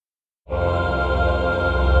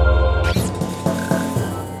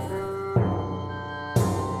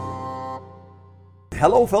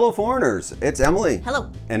Hello, fellow foreigners. It's Emily.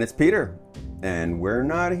 Hello. And it's Peter. And we're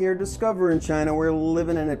not here discovering China. We're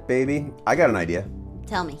living in it, baby. I got an idea.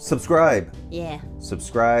 Tell me. Subscribe. Yeah.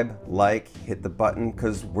 Subscribe, like, hit the button,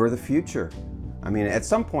 because we're the future. I mean, at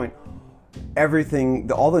some point,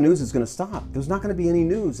 all the news is going to stop. There's not going to be any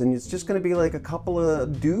news, and it's just going to be like a couple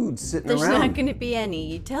of dudes sitting There's around. There's not going to be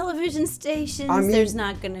any television stations. There's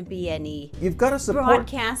not going to be any you've got to support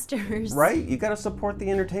broadcasters. Right? You got to support the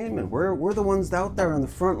entertainment. We're the ones out there on the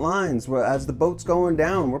front lines. As the boat's going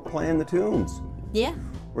down, we're playing the tunes. Yeah.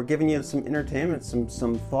 We're giving you some entertainment,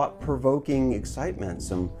 some thought-provoking excitement,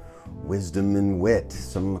 some wisdom and wit,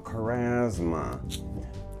 some charisma.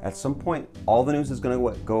 At some point, all the news is going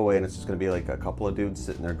to go away, and it's just going to be like a couple of dudes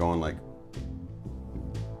sitting there going like,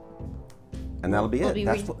 and that'll be we'll it.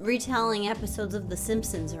 We'll be retelling episodes of The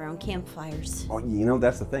Simpsons around campfires. Oh,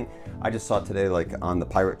 that's the thing. I just saw today, like on the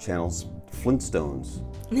Pirate Channel's Flintstones.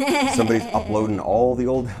 Somebody's uploading all the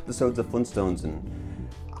old episodes of Flintstones, and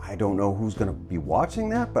I don't know who's going to be watching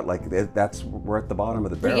that, but like we're at the bottom of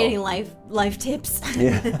the barrel. You're getting life tips.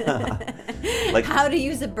 Yeah. Like how to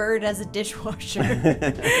use a bird as a dishwasher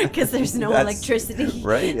because there's no electricity.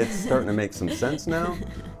 Right? It's starting to make some sense now.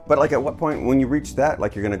 But like at what point when you reach that,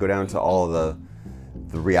 like you're going to go down to all of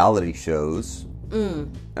the reality shows.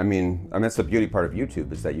 I mean that's the beauty part of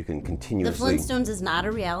YouTube is that you can continuously. The Flintstones is not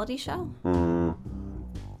a reality show?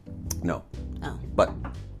 No. Oh. But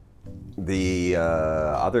the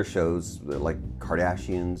other shows like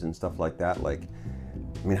Kardashians and stuff like that, like,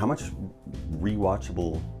 I mean, how much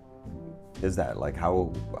rewatchable is that? Like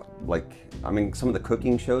how, like, I mean, some of the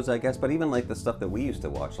cooking shows, I guess, but even like the stuff that we used to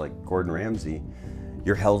watch, like Gordon Ramsay,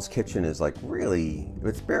 your Hell's Kitchen is like really,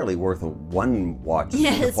 it's barely worth a one watch.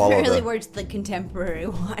 Yeah, it's barely worth the contemporary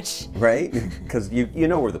watch. Right? Because you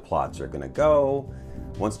know where the plots are going to go.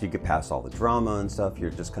 Once you get past all the drama and stuff,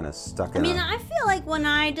 you're just kind of stuck in I feel like when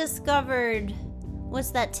I discovered,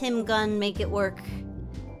 what's that Tim Gunn Make It Work?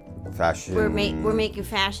 Fashion. We're making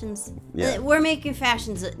fashions. Yeah. We're making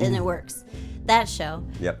fashions and it works. That show.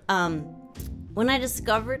 Yep. When I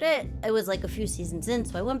discovered it, it was like a few seasons in,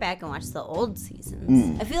 so I went back and watched the old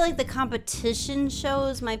seasons. I feel like the competition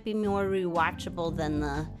shows might be more rewatchable than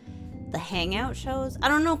the hangout shows. I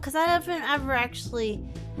don't know, because I haven't ever actually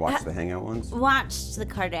watched the hangout ones. Watched the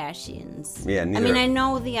Kardashians. Yeah, neither. I mean, I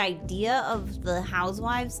know the idea of the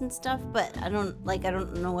housewives and stuff, but I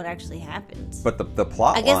don't know what actually happens. But the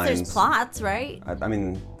plot I guess lines, there's plots, right? I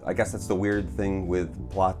mean, I guess that's the weird thing with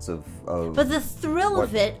plots of But the thrill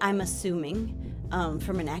of it, I'm assuming,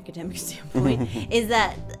 from an academic standpoint, is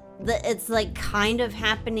that it's like kind of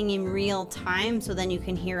happening in real time, so then you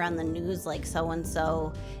can hear on the news like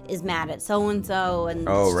so-and-so is mad at so-and-so and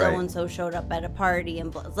so-and-so showed up at a party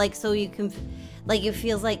and like, so you can, like, it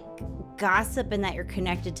feels like gossip and that you're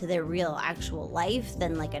connected to their real actual life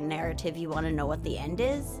than like a narrative you want to know what the end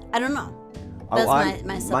is. I don't know. That's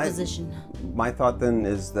my supposition. My thought then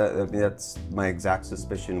is that, I mean, that's my exact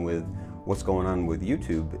suspicion with what's going on with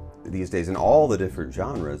YouTube these days in all the different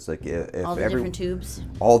genres. Like if all the different tubes.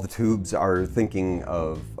 All the tubes are thinking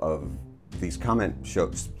of these comment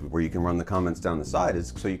shows where you can run the comments down the side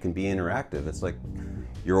is so you can be interactive. It's like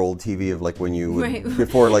your old TV of like when you would,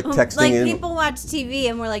 before like texting like in. People watch TV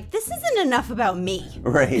and we're like, this isn't enough about me.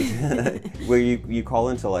 Right. Where you call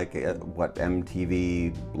into like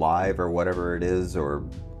MTV Live or whatever it is, or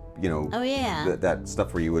Oh yeah. That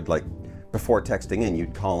stuff where you would like before texting in,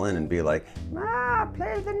 you'd call in and be like,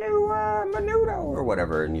 play the new Menudo or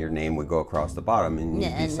whatever, and your name would go across the bottom, and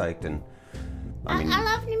you'd be psyched. And I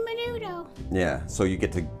love new Menudo. Yeah, so you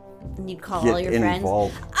get to. And you'd call all your friends.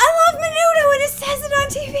 Involved. I love Menudo, and it says it on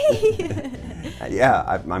TV. Yeah,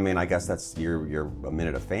 I mean, I guess that's your a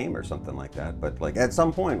minute of fame or something like that. But like at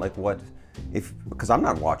some point, like because I'm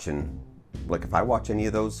not watching. Like if I watch any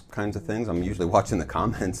of those kinds of things, I'm usually watching the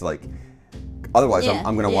comments. Like. Otherwise,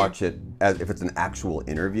 I'm going to watch it if it's an actual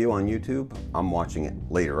interview on YouTube. I'm watching it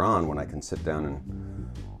later on when I can sit down and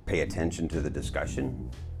pay attention to the discussion.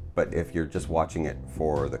 But if you're just watching it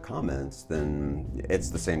for the comments, then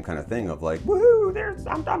it's the same kind of thing of like, woohoo!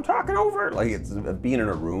 I'm talking over. Like it's being in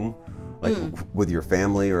a room, like with your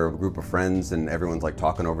family or a group of friends, and everyone's like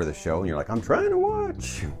talking over the show, and you're like, I'm trying to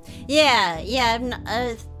watch. Yeah.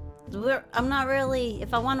 I'm not really,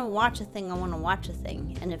 if I want to watch a thing, I want to watch a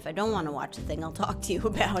thing. And if I don't want to watch a thing, I'll talk to you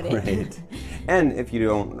about it. Right. And if you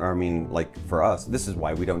don't, I mean, like for us, this is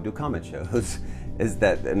why we don't do comment shows, is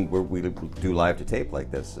that, and we do live to tape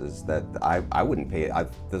like this, is that I wouldn't pay it. I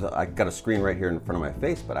got a screen right here in front of my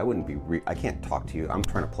face, but I wouldn't be, I can't talk to you. I'm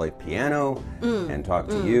trying to play piano and talk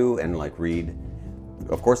to you and like read.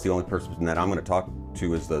 Of course, the only person that I'm going to talk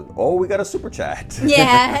to is we got a super chat.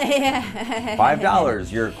 Yeah.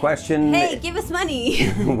 $5. Your question Hey, give us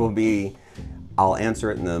money. will be, I'll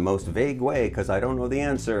answer it in the most vague way because I don't know the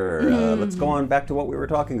answer. Let's go on back to what we were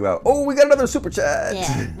talking about. Oh, we got another super chat.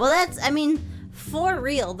 Yeah. Well, for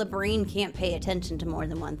real, the brain can't pay attention to more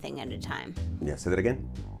than one thing at a time. Yeah, say that again.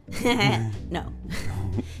 No.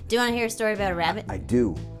 Do you want to hear a story about a rabbit? I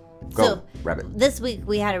do. Go, rabbit. This week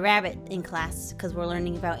we had a rabbit in class because we're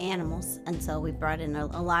learning about animals, and so we brought in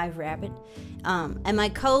a live rabbit. And he's not my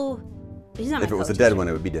co-teacher. If it was a dead one,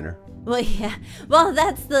 it would be dinner. Well, yeah. Well,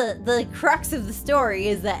 that's the crux of the story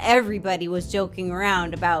is that everybody was joking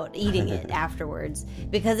around about eating it afterwards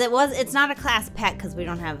because it's not a class pet because we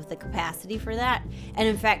don't have the capacity for that. And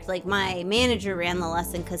in fact, like my manager ran the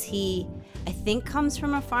lesson because he, I think, comes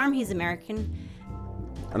from a farm. He's American.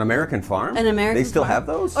 An American farm? An American They still farm. have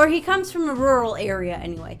those? Or he comes from a rural area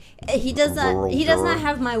anyway. He does not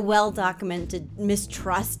have my well-documented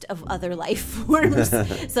mistrust of other life forms.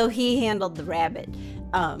 So he handled the rabbit.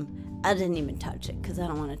 I didn't even touch it because I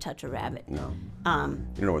don't want to touch a rabbit. No.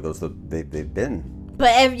 You know where they've been.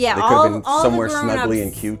 But yeah, They could all have been somewhere the snuggly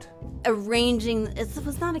and grown-ups cute. arranging. It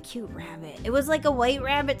was not a cute rabbit. It was like a white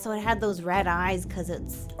rabbit, so it had those red eyes because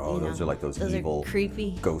it's. Those are like those evil, are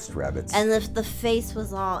creepy ghost rabbits. And the face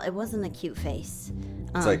was all. It wasn't a cute face.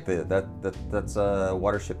 It's like that's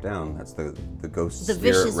Watership Down. That's the ghost The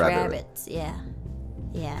spirit vicious rabbit. rabbits.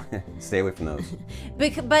 Yeah. Stay away from those.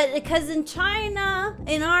 Because in China,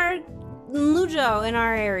 in Luzhou, in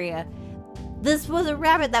our area, this was a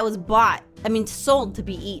rabbit that was sold to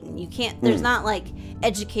be eaten. You can't. There's not like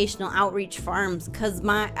educational outreach farms because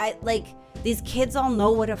these kids all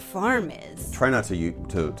know what a farm is. Try not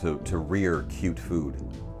to rear cute food.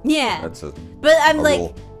 Yeah. But I'm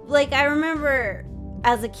rule. I remember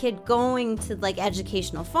as a kid going to like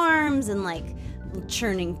educational farms and like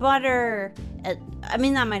churning butter. That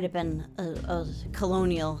might have been a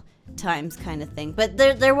colonial times kind of thing, but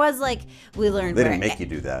there was like we learned. They didn't make you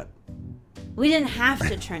do that. We didn't have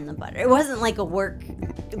to churn the butter. It wasn't like a work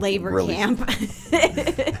labor camp.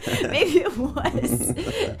 Maybe it was.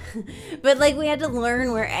 But like we had to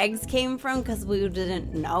learn where eggs came from because we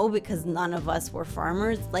didn't know because none of us were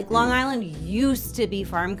farmers. Like Long Island used to be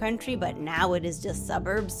farm country, but now it is just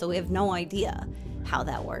suburbs. So we have no idea how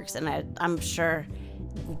that works. And I'm sure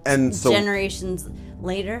generations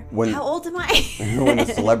later. How old am I? When the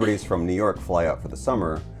celebrities from New York fly out for the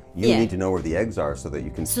summer, you need to know where the eggs are so that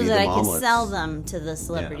you can so feed that them I can omelets. sell them to the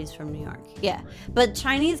celebrities from New York. Yeah, but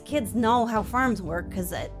Chinese kids know how farms work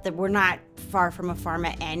because we're not far from a farm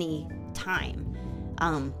at any time.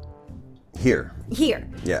 Here.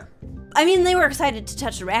 Yeah. They were excited to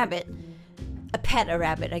touch a rabbit. Pet a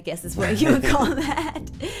rabbit, I guess is what you would call that.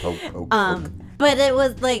 But it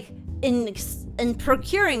was like in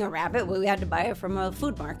procuring a rabbit, we had to buy it from a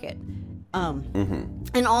food market.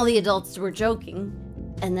 And all the adults were joking.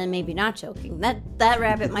 And then maybe not joking. That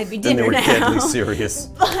rabbit might be dinner now. Then they were deadly serious.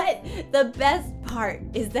 But the best part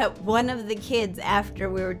is that one of the kids, after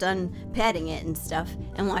we were done petting it and stuff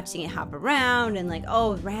and watching it hop around and like,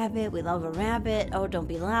 oh, rabbit, we love a rabbit. Oh, don't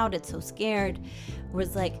be loud. It's so scared.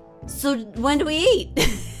 Was like, so when do we eat?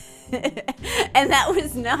 And that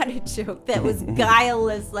was not a joke. That was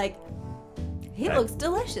guileless. Like, he looks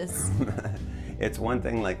delicious. It's one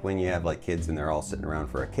thing like when you have like kids and they're all sitting around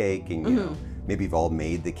for a cake and you know, maybe you've all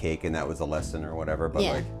made the cake and that was a lesson or whatever,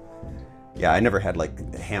 but I never had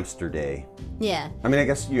like hamster day. Yeah. I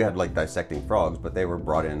guess you had like dissecting frogs, but they were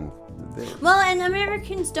brought in. Well, and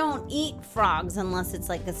Americans don't eat frogs unless it's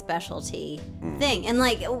like a specialty thing. And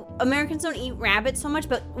like Americans don't eat rabbits so much,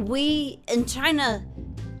 but in China,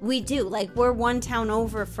 we do. Like we're one town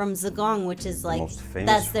over from Zhejiang, which is like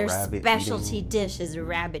that's their specialty dish is a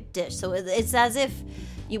rabbit dish. So it's as if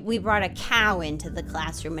we brought a cow into the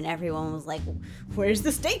classroom and everyone was like, "Where's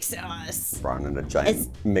the steak sauce?" Brought in a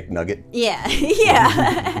giant McNugget. Yeah.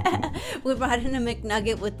 We brought in a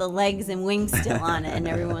McNugget with the legs and wings still on it, and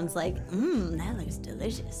everyone's like, that looks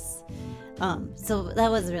delicious. So that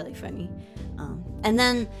was really funny. And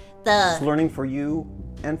then it's learning for you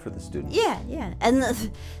and for the students. Yeah. And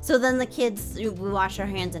so then the kids, we wash our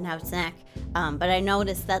hands and have a snack. But I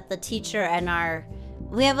noticed that the teacher and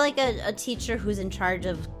we have like a teacher who's in charge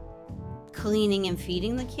of cleaning and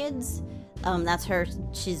feeding the kids. That's her.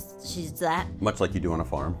 She's that. Much like you do on a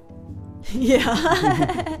farm.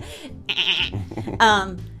 Yeah.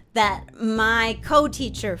 That my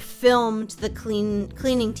co-teacher filmed the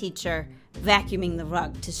cleaning teacher vacuuming the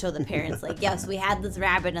rug to show the parents, like, yes, we had this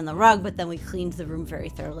rabbit in the rug, but then we cleaned the room very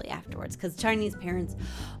thoroughly afterwards because Chinese parents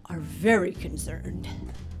are very concerned.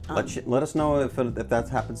 Let us know if that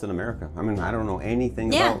happens in America. I mean, I don't know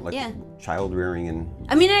anything about child rearing and.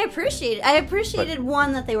 I mean, I appreciated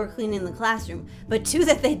one, that they were cleaning the classroom, but two,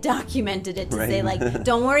 that they documented it to say like,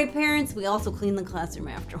 don't worry, parents, we also clean the classroom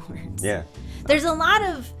afterwards. Yeah. There's a lot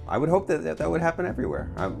of. I would hope that would happen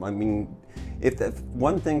everywhere. I mean. If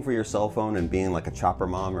one thing for your cell phone and being like a chopper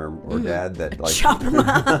mom or dad that like chopper mom,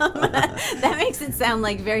 that makes it sound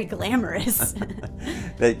like very glamorous.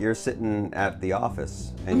 That you're sitting at the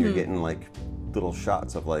office and you're getting like little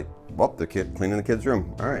shots of like, well, the kid cleaning the kid's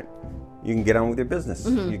room. All right, you can get on with your business.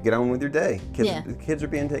 You get on with your day. Kids are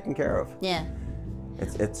being taken care of. Yeah.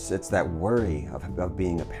 It's that worry of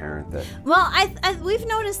being a parent that. Well, we've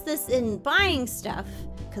noticed this in buying stuff,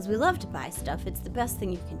 because we love to buy stuff. It's the best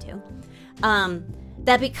thing you can do.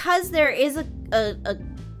 That because there is a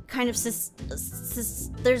kind of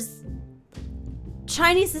there's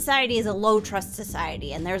Chinese society is a low trust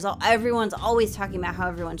society, and everyone's always talking about how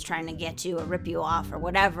everyone's trying to get you or rip you off or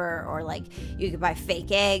whatever, or like you could buy fake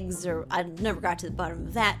eggs, or I never got to the bottom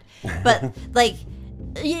of that, but like.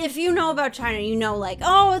 If you know about China, you know, like,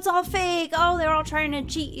 oh, it's all fake. Oh, they're all trying to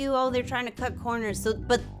cheat you. Oh, they're trying to cut corners. So,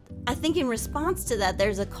 but I think in response to that,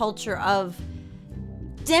 there's a culture of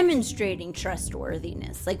demonstrating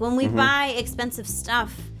trustworthiness. Like when we buy expensive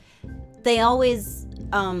stuff, they always,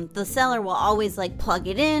 the seller will always like plug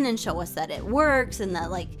it in and show us that it works, and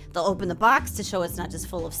that like they'll open the box to show it's not just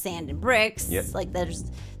full of sand and bricks. Yep. Like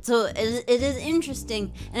so it is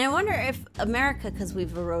interesting, and I wonder if America, because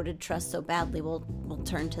we've eroded trust so badly, will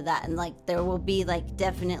turn to that, and like there will be like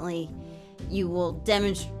definitely you will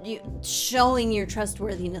demonstrate showing your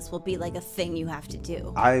trustworthiness will be like a thing you have to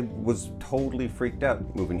do. I was totally freaked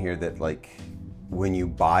out moving here that like when you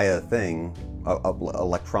buy a thing,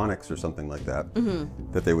 electronics or something like that,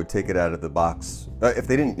 that they would take it out of the box if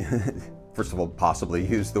they didn't. First of all, possibly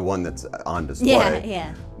use the one that's on display.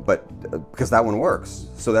 Yeah. But because that one works,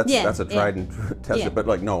 so that's a tried and tested. Yeah. But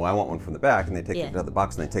like, no, I want one from the back, and they take it out of the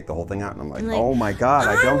box and they take the whole thing out, and I'm like, oh my god,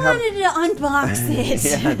 I don't have. I wanted to unbox it.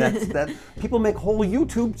 Yeah, that. People make whole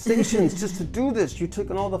YouTube stations just to do this. You're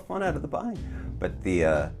taking all the fun out of the buying, but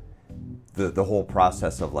the whole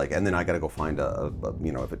process of like, and then I got to go find a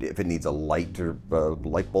if it needs a light or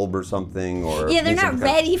light bulb or something, or they're not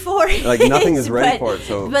ready for it. Like nothing is ready for it.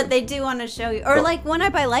 So, but they do want to show you, or like when I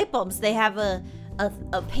buy light bulbs, they have a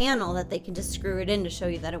panel that they can just screw it in to show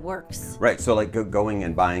you that it works. Right. So like going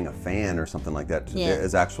and buying a fan or something like that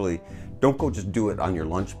is actually. Don't go just do it on your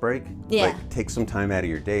lunch break. Yeah. Like take some time out of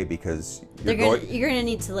your day, because you're gonna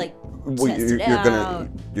need to like test it out.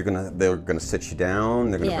 They're gonna sit you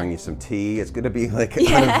down. They're gonna bring you some tea. It's gonna be like an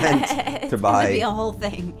event to buy. It's gonna be a whole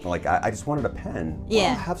thing. Like I just wanted a pen.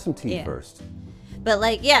 Well, have some tea first. But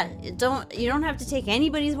like, you don't have to take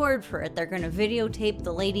anybody's word for it. They're gonna videotape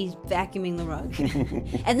the lady vacuuming the rug,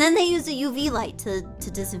 and then they use a UV light to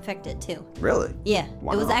disinfect it too. Really? Yeah.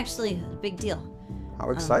 Wow. It was actually a big deal. How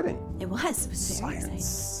exciting. It was very exciting.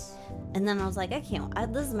 And then I was like,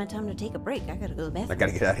 this is my time to take a break. I gotta go to the bathroom. I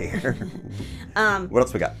gotta get out of here. What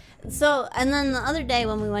else we got? So, and then the other day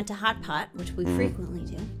when we went to Hot Pot, which we frequently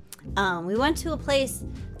do, we went to a place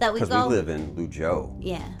that we go... Because we live in Luzhou.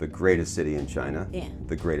 Yeah. The greatest city in China. Yeah.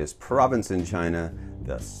 The greatest province in China.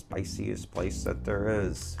 The spiciest place that there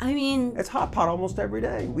is. I mean... It's Hot Pot almost every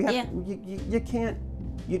day. We have...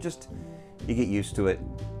 You get used to it.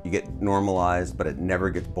 You get normalized, but it never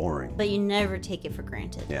gets boring. But you never take it for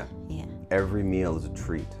granted. Yeah. Yeah. Every meal is a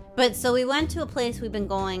treat. But so we went to a place we've been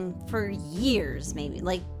going for years,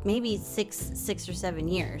 maybe 6 or 7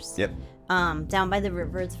 years. Yep. Down by the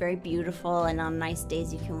river. It's very beautiful, and on nice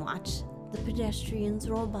days you can watch the pedestrians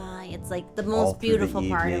roll by. It's like the most beautiful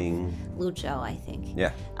part of Luzhou, I think.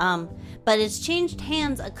 Yeah. But it's changed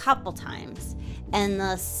hands a couple times, and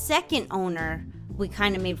the second owner we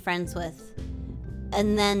kind of made friends with.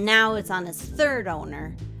 And then now it's on his third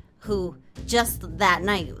owner, who just that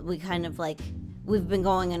night we've been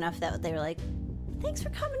going enough that they were like, thanks for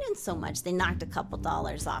coming in so much. They knocked a couple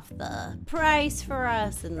dollars off the price for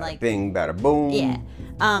us, and like bing, bada boom. Yeah.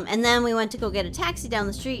 And then we went to go get a taxi down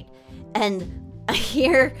the street, and I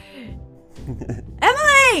hear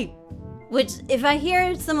Emily, which if I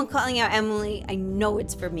hear someone calling out Emily, I know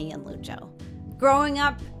it's for me in Luzhou. Growing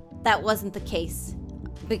up, that wasn't the case.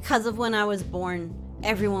 Because of when I was born,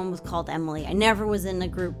 everyone was called Emily. I never was in a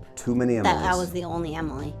group too many Emilys. That I was the only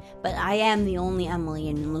Emily. But I am the only Emily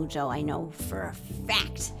in Luzhou, I know for a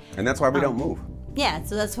fact. And that's why we don't move. Yeah,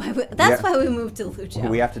 so that's why we moved to Luzhou.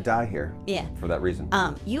 We have to die here. Yeah. For that reason.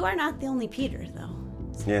 You are not the only Peter, though,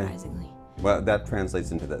 surprisingly. Well, that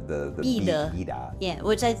translates into the Ida. Ida. Yeah,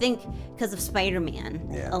 which I think because of Spider-Man,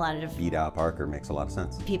 Yeah. a lot of Ida Parker makes a lot of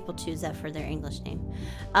sense. people choose that for their English name.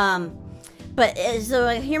 But so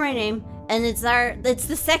I hear my name, and it's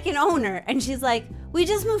the second owner, and she's like, "We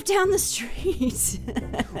just moved down the street."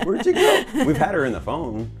 Where'd you go? We've had her in the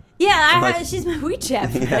phone. Yeah, she's my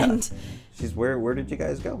WeChat friend. She's where did you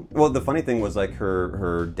guys go? Well, the funny thing was like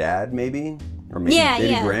her dad maybe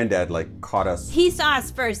maybe granddad like caught us. He saw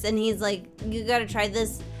us first, and he's like, "You got to try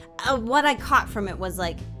this." What I caught from it was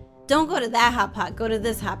like, "Don't go to that hot pot. Go to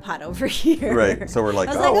this hot pot over here." Right. So we're like,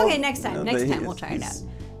 I was like, "Okay, next time we'll try it out."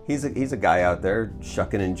 He's a guy out there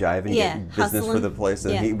shucking and jiving, getting business hustling. for the place,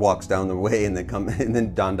 and Yeah. he walks down the way, and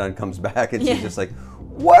then Don comes back, and she's just like,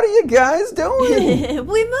 "What are you guys doing?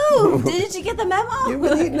 We moved. Did you get the memo? You've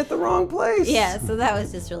been eating at the wrong place." Yeah, so that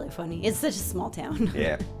was just really funny. It's such a small town.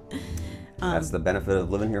 Yeah. That's the benefit of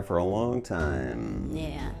living here for a long time.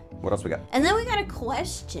 Yeah. What else we got? And then we got a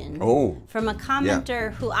question from a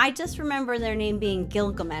commenter who I just remember their name being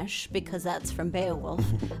Gilgamesh because that's from Beowulf.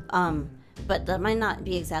 But that might not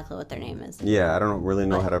be exactly what their name is. Yeah, I don't really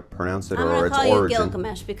know how to pronounce it I'm or going to its call you origin.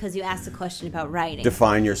 Gilgamesh because you asked a question about writing.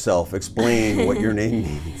 Define yourself. Explain what your name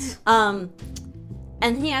means.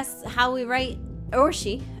 And he asks how we write, or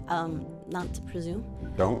she, not to presume,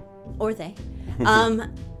 Don't. or they.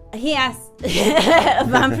 He asked,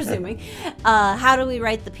 I'm presuming, how do we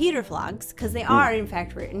write the Peter vlogs? Because they are, in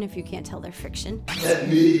fact, written, if you can't tell they're fiction. Let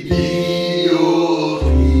me be your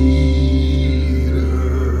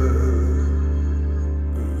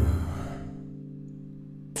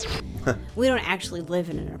We don't actually live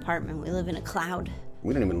in an apartment. We live in a cloud.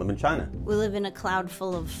 We don't even live in China. We live in a cloud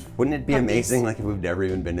full of Wouldn't it be puppies. amazing, like if we've never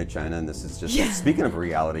even been to China and this is just speaking of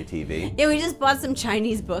reality TV? Yeah, we just bought some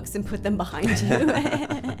Chinese books and put them behind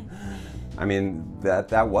you. I mean,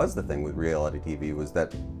 that was the thing with reality TV was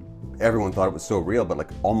that everyone thought it was so real, but like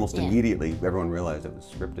almost immediately everyone realized it was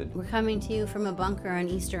scripted. We're coming to you from a bunker on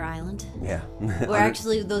Easter Island. Yeah. We're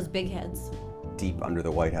actually those big heads. Deep under the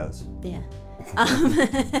White House. Yeah.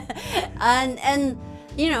 And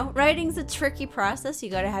you know, writing's a tricky process. You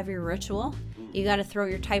got to have your ritual. You got to throw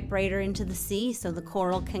your typewriter into the sea so the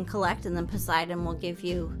coral can collect, and then Poseidon will give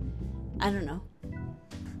you, I don't know,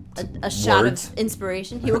 a shot Words? of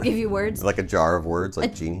inspiration. He will give you words. Like a jar of words,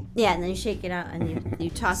 like Genie. Yeah, and then you shake it out and you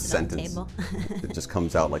toss it on the table. It just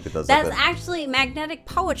comes out like it does. That's like actually, magnetic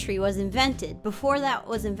poetry was invented. Before that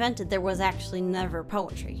was invented, there was actually never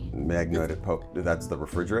poetry. That's the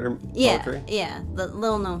refrigerator Yeah, poetry? yeah, the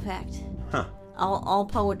little known fact. Huh. All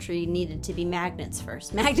poetry needed to be magnetized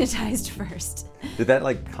first. Did that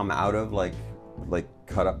like come out of like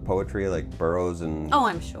cut up poetry like Burroughs and Oh,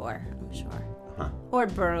 I'm sure. Huh. Or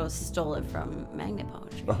Burroughs stole it from magnet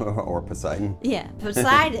poetry. or Poseidon? Yeah,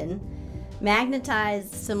 Poseidon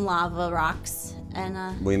magnetized some lava rocks and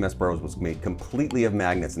William S. Burroughs was made completely of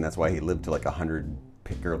magnets, and that's why he lived to like 100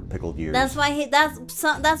 pickled years. that's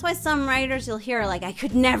why some writers you'll hear are like, I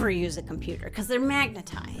could never use a computer because they're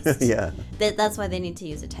magnetized. Yeah. That's why they need to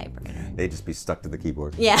use a typewriter. They'd just be stuck to the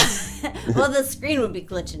keyboard. Yeah. Well, the screen would be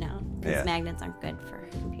glitching out because Yeah. magnets aren't good for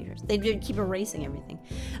computers. They'd keep erasing everything.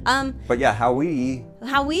 But yeah, how we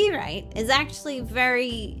write is actually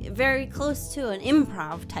very, very close to an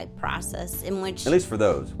improv type process in which, at least for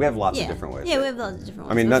those, we have lots of different ways. Yeah, we have lots of different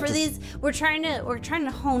ways. I mean, but not for just- these, we're trying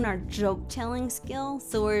to hone our joke telling skill.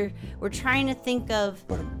 So we're trying to think of,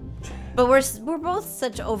 but we're both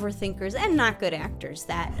such overthinkers and not good actors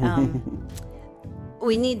that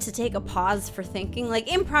we need to take a pause for thinking. Like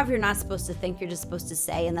improv, you're not supposed to think; you're just supposed to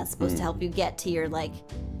say, and that's supposed to help you get to your like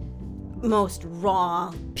most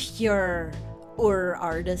raw, pure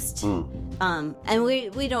artist. And we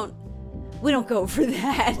don't go for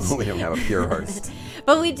that. We don't have a pure artist.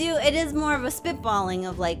 But we do. It is more of a spitballing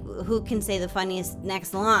of like who can say the funniest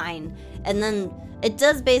next line, and then it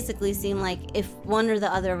does basically seem like if one or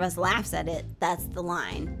the other of us laughs at it, that's the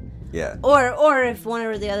line. Yeah. Or if one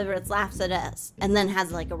or the other of us laughs at us and then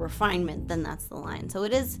has like a refinement, then that's the line. So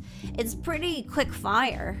it's pretty quick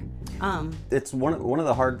fire. It's one of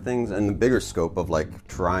the hard things and the bigger scope of like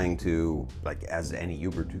trying to, like, as any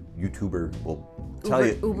YouTuber will tell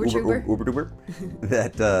Ubertuber,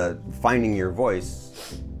 that finding your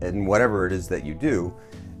voice in whatever it is that you do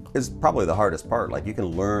is probably the hardest part. Like you can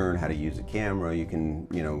learn how to use a camera, you can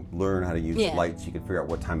learn how to use lights, you can figure out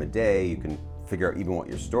what time of day, you can figure out even what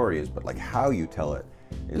your story is, but like how you tell it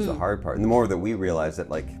is the hard part. And the more that we realize that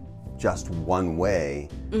like just one way,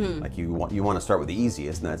 like you want to start with the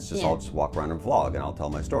easiest, and that's just I'll just walk around and vlog and I'll tell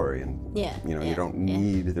my story, and you don't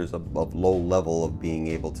need there's a low level of being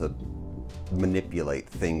able to manipulate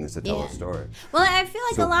things to tell a story. Well, I feel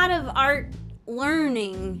like a lot of art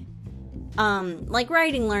learning like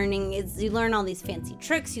writing learning is you learn all these fancy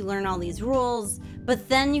tricks, you learn all these rules, but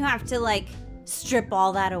then you have to like strip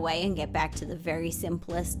all that away and get back to the very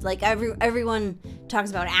simplest. Like everyone talks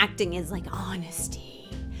about acting is like honesty.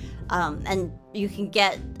 And you can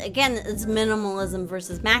get, again, it's minimalism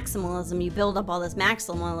versus maximalism. You build up all this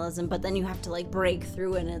maximalism, but then you have to like break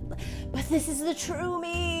through but this is the true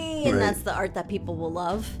me. And that's the art that people will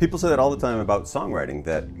love. People say that all the time about songwriting,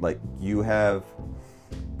 that like you have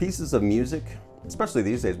pieces of music, especially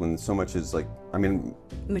these days when so much is like, I mean,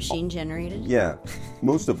 machine generated. Yeah,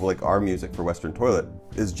 most of like our music for Western Toilet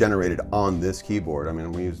is generated on this keyboard. I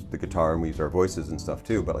mean, we use the guitar and we use our voices and stuff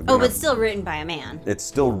too, but like, but it's still written by a man. It's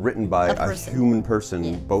still written by a human person,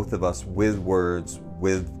 yeah. Both of us, with words,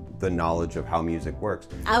 with the knowledge of how music works.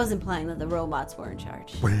 I was implying that the robots were in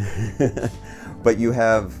charge. But you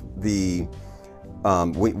have the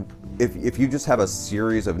if you just have a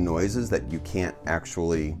series of noises that you can't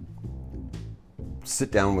actually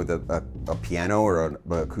sit down with a piano or an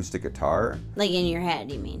acoustic guitar. Like in your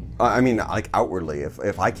head, you mean? I mean, like outwardly.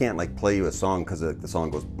 If I can't like play you a song because the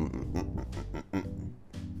song goes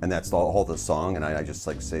and that's the whole the song, and I just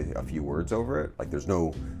like say a few words over it, like there's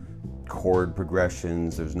no chord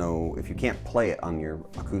progressions, there's no, if you can't play it on your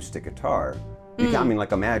acoustic guitar, you can, I mean,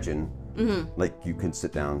 like imagine like you can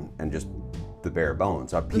sit down and just the bare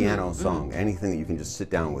bones, a piano song, anything that you can just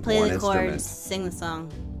sit down with play one the instrument, chords, sing the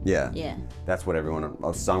song. Yeah. That's what everyone,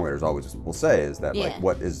 songwriters always will say is that like,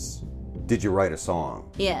 did you write a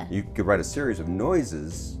song? Yeah. You could write a series of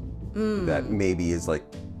noises that maybe is like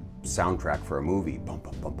soundtrack for a movie, bum,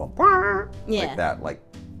 bum, bum, bum, bum, like that, like,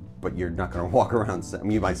 but you're not going to walk around, I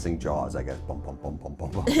mean, you might sing Jaws, I guess, bum, bum, bum, bum,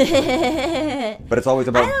 bum, bum. But it's always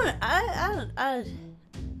about...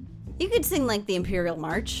 you could sing like the Imperial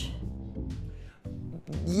March.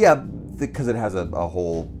 Yeah, because it has a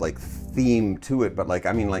whole like theme to it, but like,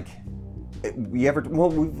 I mean, like,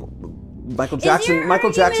 Michael Jackson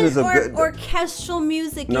is a good orchestral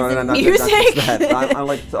music. No, isn't not music. that.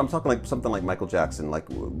 I'm talking like something like Michael Jackson, like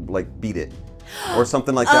Beat It, or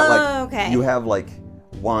something like that. Like okay. You have like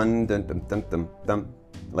one dum dum dum dum dum,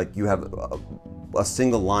 like you have a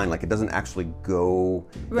single line, like it doesn't actually go.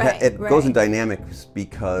 Right. It goes in dynamics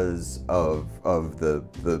because of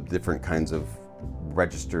the different kinds of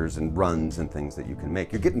registers and runs and things that you can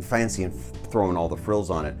make. You're getting fancy and throwing all the frills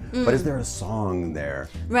on it, but is there a song there?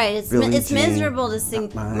 Right, it's miserable to sing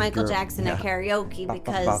Michael Jackson at karaoke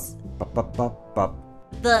because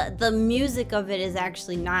the music of it is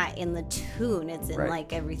actually not in the tune, it's in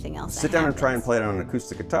like everything else. Sit down and try and play it on an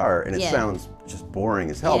acoustic guitar and it sounds just boring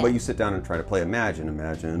as hell, but you sit down and try to play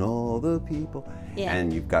Imagine all the people,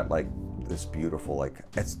 and you've got like this beautiful, like,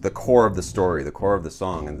 it's the core of the story, the core of the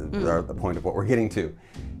song, and the point of what we're getting to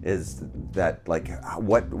is that, like,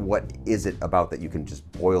 what is it about that you can just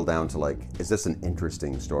boil down to, like, is this an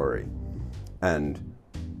interesting story? And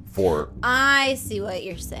I see what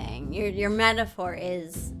you're saying. Your metaphor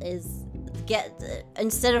is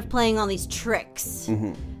instead of playing all these tricks,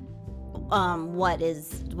 if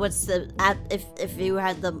you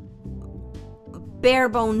had the bare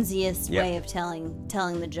bonesiest way of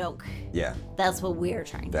telling the joke. Yeah. That's what we're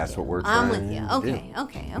trying to do. That's what we're trying to do. I'm with you.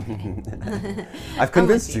 Okay. I've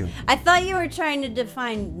convinced you. I thought you were trying to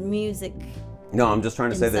define music. No, I'm just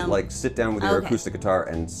trying to say that, like, sit down with your acoustic guitar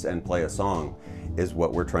and play a song is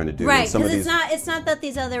what we're trying to do. Right, because it's not that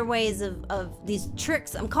these other ways of these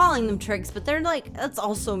tricks, I'm calling them tricks, but they're like, that's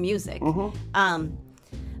also music.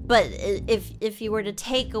 But if you were to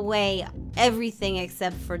take away everything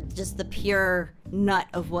except for just the pure nut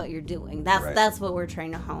of what you're doing, that's what we're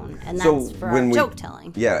trying to hone, and that's for our joke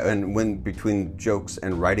telling. Yeah, and when between jokes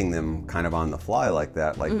and writing them kind of on the fly like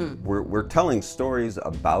that, like we're telling stories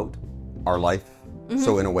about our life.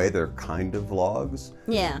 So in a way, they're kind of vlogs.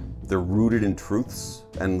 Yeah. They're rooted in truths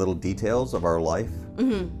and little details of our life.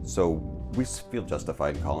 So we feel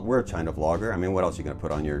justified in calling. We're a China vlogger. I mean, what else are you going to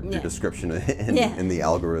put on your description in the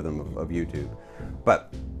algorithm of YouTube?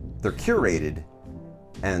 But they're curated,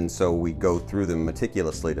 and so we go through them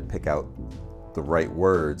meticulously to pick out the right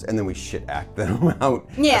words, and then we shit act them out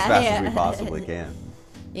as fast as we possibly can.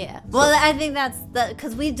 Yeah. Well, I think that's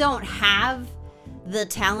because we don't have the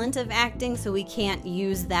talent of acting, so we can't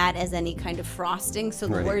use that as any kind of frosting, so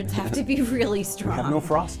the words have to be really strong. We have no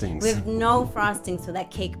frostings. We have no frosting, so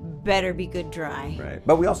that cake better be good dry. Right.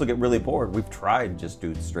 But we also get really bored. We've tried just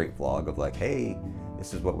do the straight vlog of like, hey,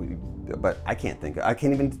 this is what we, but I can't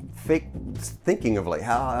even fake thinking of like,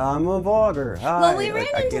 how I'm a vlogger. Hi. Well, we ran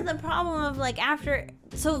into the problem of like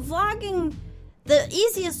so vlogging, the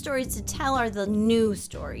easiest stories to tell are the new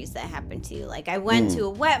stories that happen to you. Like I went to a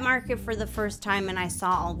wet market for the first time and I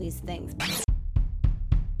saw all these things.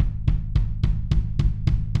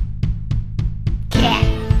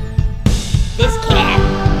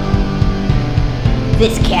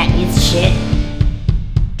 This cat is shit.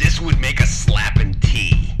 This would make a slapping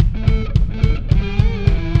tea.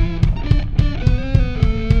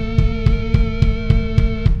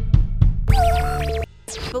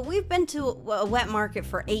 But we've been to a wet market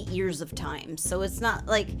for 8 years of time, so it's not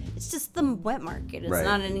like it's just the wet market. It's Right.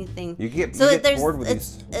 not anything. You get there's- bored with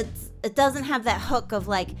these. It doesn't have that hook of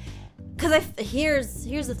like, because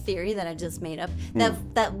here's a theory that I just made up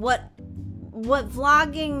that what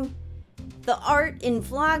vlogging, the art in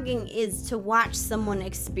vlogging is to watch someone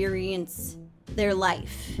experience their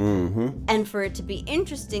life. And for it to be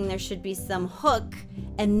interesting, there should be some hook,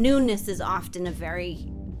 and newness is often a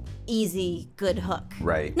very easy, good hook.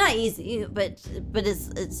 Right. Not easy, but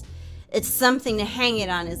it's something to hang it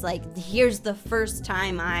on. Is like, here's the first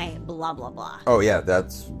time I blah blah blah. Oh yeah, that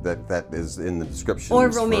is in the description. Or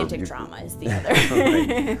romantic drama is the other.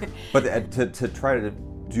 Right. But to try to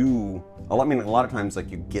do, a lot of times, like,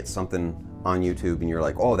 you get something on YouTube and you're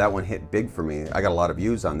like, oh, that one hit big for me. I got a lot of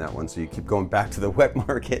views on that one, so you keep going back to the wet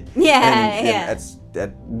market. Yeah. And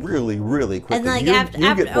that really, really quickly. And like you after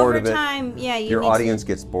get bored over of it. time, Your need audience to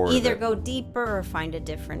gets bored of either it. go deeper or find a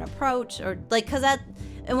different approach, or like, because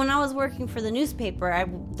and when I was working for the newspaper,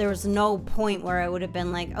 there was no point where I would have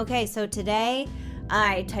been like, okay, so today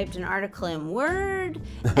I typed an article in Word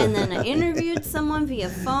and then I interviewed someone via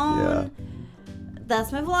phone.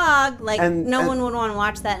 That's my vlog. Like, no one would want to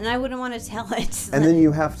watch that, and I wouldn't want to tell it. And then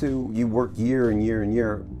you work year and year and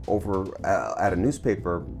year over at a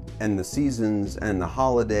newspaper, and the seasons and the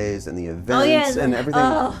holidays and the events and everything.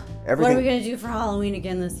 What are we going to do for Halloween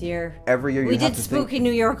again this year? Every year we did Spooky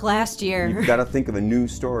New York last year. You've got to think of a new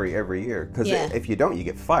story every year, because if you don't, you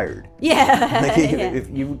get fired. Yeah. Like, if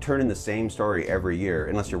you turn in the same story every year,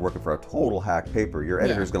 unless you're working for a total hack paper, your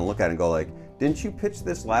editor's going to look at it and go like, didn't you pitch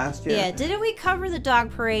this last year? Yeah, didn't we cover the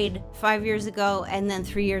dog parade 5 years ago, and then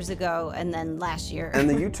 3 years ago, and then last year? And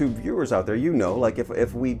the YouTube viewers out there, like,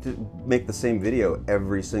 if we make the same video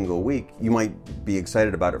every single week, you might be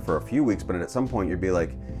excited about it for a few weeks, but at some point you'd be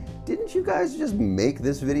like, didn't you guys just make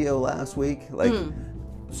this video last week? Like,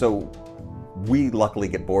 so we luckily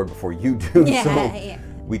get bored before you do.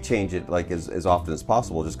 We change it like as often as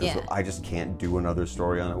possible, just because I just can't do another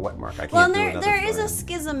story on a wet mark. I can't. Well, do another there is story. a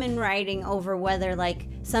schism in writing over whether like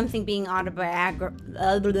something being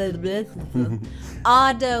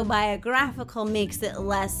autobiographical makes it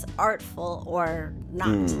less artful or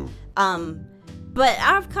not. But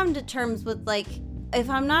I've come to terms with, like, if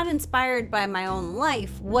I'm not inspired by my own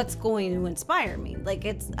life, what's going to inspire me? Like,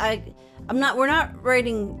 we're not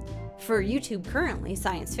writing for YouTube currently,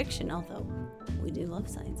 science fiction, although we do love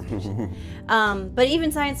science fiction. But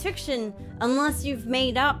even science fiction, unless you've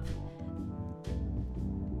made up,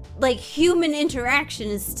 like, human interaction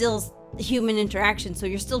is still human interaction, so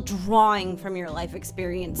you're still drawing from your life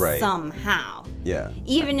experience somehow. Yeah.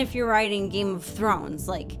 Even if you're writing Game of Thrones,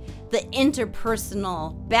 like, the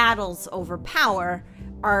interpersonal battles over power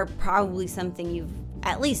are probably something you've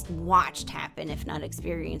at least watched happen, if not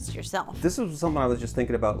experienced yourself. This is something I was just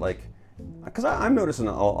thinking about, like, because I'm noticing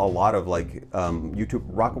a lot of, like,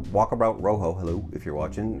 YouTube, Walkabout Rojo, hello, if you're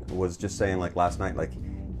watching, was just saying, like, last night, like,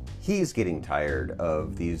 he's getting tired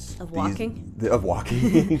of these... Of walking? Of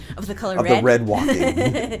walking. Of the color of red? the red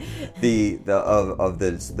walking. of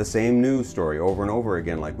the same news story over and over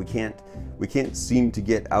again. Like, we can't seem to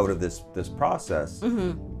get out of this process.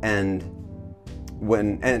 And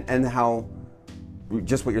how...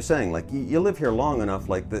 Just what you're saying, like, you live here long enough,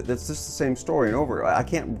 like, that's just the same story and over. I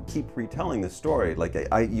can't keep retelling this story. Like,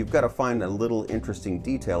 you've got to find a little interesting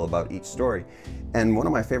detail about each story. And one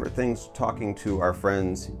of my favorite things, talking to our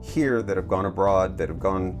friends here that have gone abroad, that have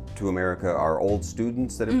gone to America, our old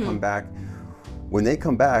students that have come back, when they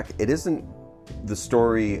come back, it isn't the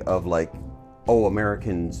story of, like, oh,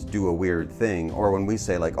 Americans do a weird thing, or when we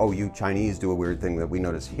say, like, oh, you Chinese do a weird thing that we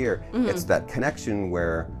notice here. It's that connection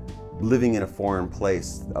where living in a foreign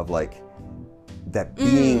place, of, like, that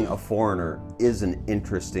being a foreigner is an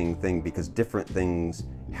interesting thing, because different things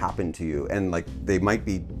happen to you, and, like, they might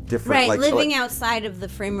be different. Right, like, living outside of the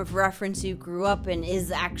frame of reference you grew up in is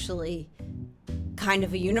actually kind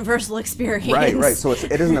of a universal experience. Right. So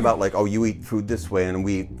it isn't about, like, oh, you eat food this way and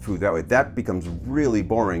we eat food that way. That becomes really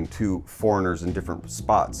boring to foreigners in different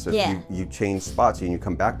spots. If you change spots and you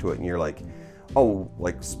come back to it and you're like, oh,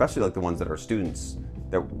 like, especially like the ones that are students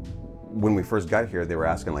that when we first got here, they were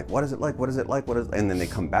asking, like, what is it like? What is it like? And then they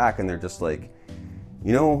come back and they're just like,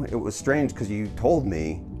 you know, it was strange because you told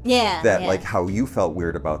me like, how you felt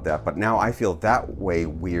weird about that, but now I feel that way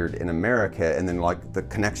weird in America. And then, like, the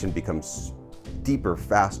connection becomes deeper,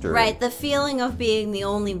 faster. Right, the feeling of being the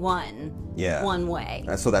only one Yeah. one way.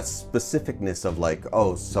 So that specificness of like,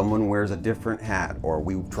 oh, someone wears a different hat, or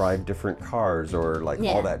we drive different cars, or like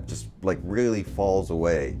Yeah. all that just like really falls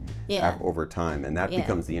away Yeah. over time, and that Yeah.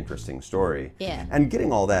 becomes the interesting story. Yeah. And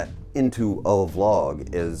getting all that into a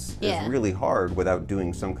vlog is Yeah. really hard without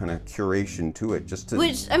doing some kind of curation to it, just to.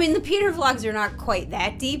 Which, I mean, the Peter vlogs are not quite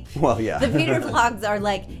that deep. Well, yeah. The Peter vlogs are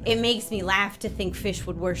like, it makes me laugh to think fish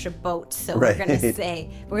would worship boats, so Right. we're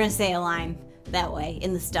gonna say a line that way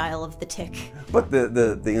in the style of the Tick. But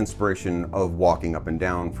the inspiration of walking up and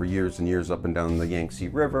down for years and years up and down the Yangtze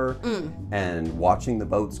River, and watching the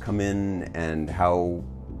boats come in, and how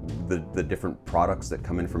the different products that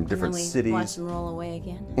come in from different And then we cities watch them roll away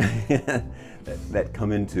again. that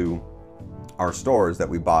come into our stores that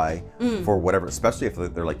we buy for whatever, especially if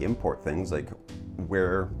they're like import things, like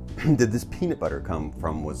where did this peanut butter come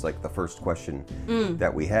from was like the first question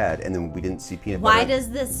that we had, and then we didn't see peanut butter. Why does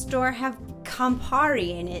this store have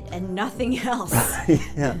Campari in it and nothing else?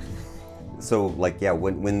 Yeah. So like, yeah,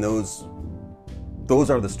 when those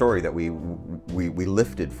are the story that we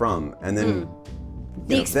lifted from, and then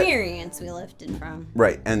The experience we lifted from.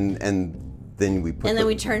 right, and then we put And then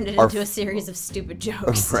we turned it into a series of stupid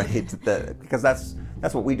jokes. right, because that's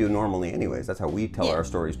what we do normally anyways. That's how we tell Yeah. our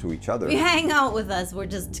stories to each other. If you hang out with us, we're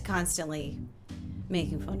just constantly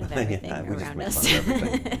making fun of everything Yeah, we just around make us. fun of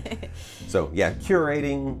everything. So yeah,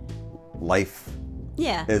 curating life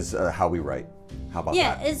Yeah. is how we write. How about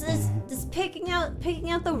Yeah, that? it's picking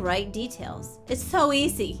out the right details. It's so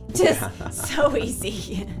easy. Just so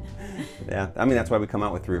easy. Yeah, I mean that's why we come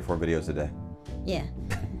out with 3 or 4 videos a day. Yeah.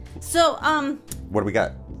 So, What do we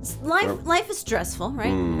got? life is stressful,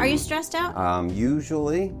 right? Are you stressed out?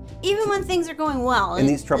 Usually, Even when things are going well. In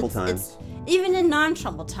these troubled times. Even in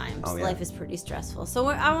non-troubled times, Oh, yeah. life is pretty stressful. So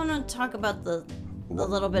I want to talk about the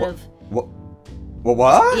little bit of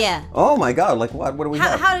what? Yeah. Oh my God! Like what? What do we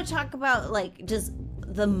have? how to talk about like just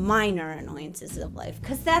the minor annoyances of life,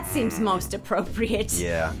 because that seems most appropriate.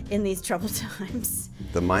 Yeah. In these troubled times.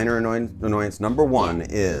 The minor annoyance number 1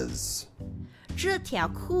 is 这条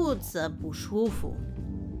裤子不舒服,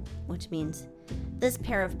 which means this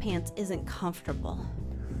pair of pants isn't comfortable.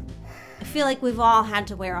 I feel like we've all had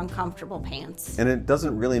to wear uncomfortable pants. and it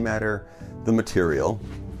doesn't really matter the material.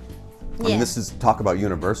 I mean, this is talk about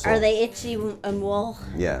universal. Are they itchy and wool?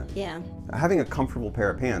 Yeah. Yeah. Having a comfortable pair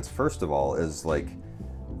of pants, first of all, is like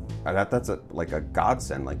that's like a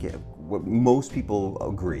godsend. Like what most people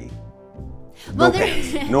agree. Well, no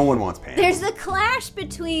pants. No one wants pants. There's a clash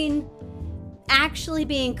between actually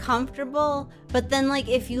being comfortable, but then like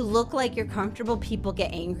if you look like you're comfortable, people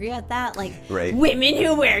get angry at that. Like, Right. women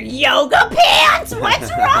who wear yoga pants, what's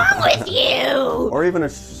wrong with you? Or even a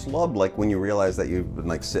schlub, like when you realize that you've been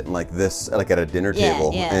like sitting like this, like at a dinner Yeah,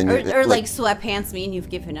 table, yeah. and Or like sweatpants mean you've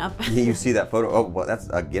given up. you see that photo. Oh, well, that's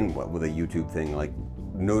again with a YouTube thing. Like,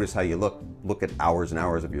 notice how you look. Look at hours and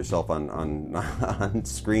hours of yourself on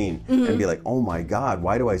screen and be like, oh my God,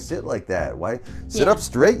 why do I sit like that? Why sit Yeah. up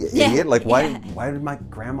straight, you Yeah, idiot? Like, yeah. why did my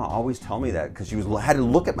grandma always tell me that? Because she had to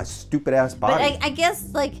look at my stupid ass But body. I guess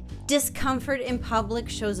like discomfort in public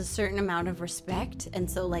shows a certain amount of respect, and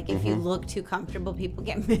so like if you look too comfortable, people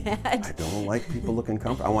get I mad. don't like people looking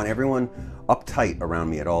comfortable. I want everyone uptight around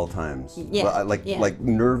me at all times. Yeah, Well, yeah. like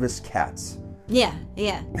nervous cats. Yeah,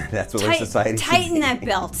 yeah. That's what our society should Tighten be. that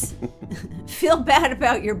belt. Feel bad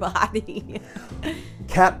about your body.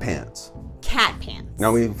 Cat pants. Cat pants.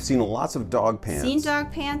 Now we've seen lots of dog pants. Seen dog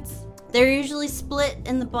pants? They're usually split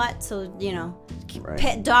in the butt, so you know,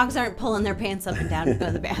 Right. dogs aren't pulling their pants up and down to go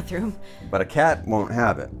to the bathroom. But a cat won't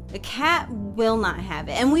have it. A cat will not have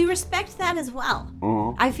it, and we respect that as well.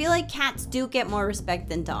 Mm-hmm. I feel like cats do get more respect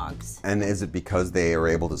than dogs. And is it because they are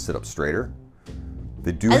able to sit up straighter?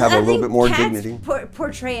 They do I have a little think bit more cats dignity.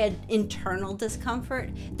 Portray an internal discomfort.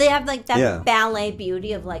 They have like that Yeah. ballet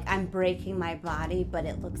beauty of like, I'm breaking my body, but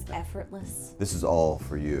it looks effortless. This is all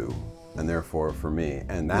for you, and therefore for me.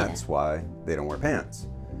 And that's why they don't wear pants.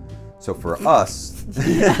 So for us,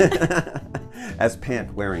 as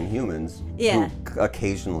pant-wearing humans Yeah. who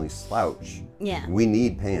occasionally slouch, Yeah. we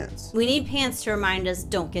need pants. We need pants to remind us,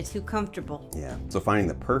 don't get too comfortable. Yeah. So finding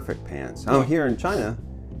the perfect pants. Oh, here in China,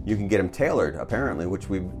 you can get them tailored, apparently, which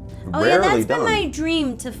we've Oh yeah, rarely that's done. been my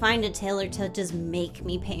dream, to find a tailor to just make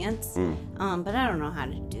me pants. Hmm. But I don't know how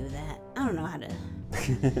to do that. I don't know how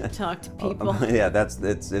to talk to people. Yeah,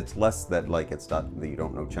 it's less that like it's not that you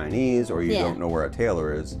don't know Chinese or you Yeah. don't know where a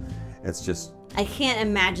tailor is. It's just, I can't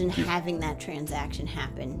imagine having that transaction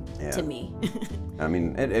happen Yeah. to me. I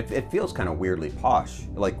mean, it feels kind of weirdly posh.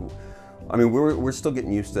 Like, I mean, we're still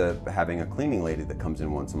getting used to having a cleaning lady that comes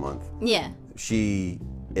in once a month. Yeah. She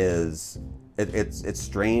is, it's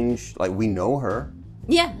strange. Like, we know her,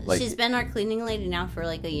 Yeah, Like- she's been our cleaning lady now for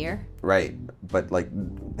like a year. Right, but like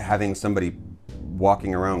having somebody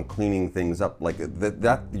walking around cleaning things up, like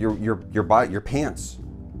that your body, your pants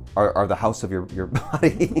are the house of your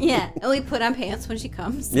body. Yeah, and we put on pants when she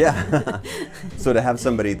comes. Yeah. So to have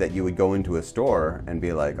somebody that you would go into a store and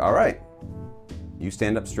be like, all right, you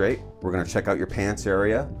stand up straight. We're gonna check out your pants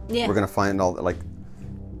area. Yeah. We're gonna find all like.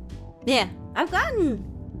 Yeah, I've gotten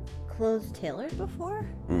clothes tailored before.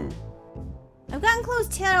 I've gotten clothes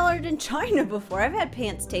tailored in China before. I've had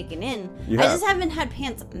pants taken in. You I have? just haven't had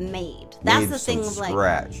pants made. That's made the thing from of like,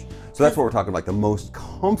 scratch. So that's what we're talking like the most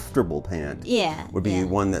comfortable pant. yeah, Would be yeah,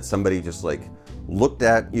 one that somebody just like looked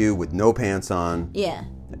at you with no pants on, yeah.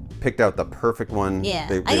 picked out the perfect one. Yeah,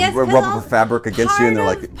 They I guess rub 'cause up the fabric against you, and they're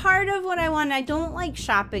like, part of what I want. I don't like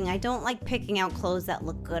shopping. I don't like picking out clothes that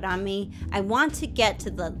look good on me. I want to get to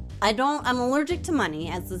the. I'm allergic to money,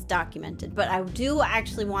 as is documented, but I do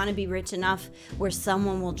actually want to be rich enough where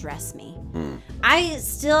someone will dress me. I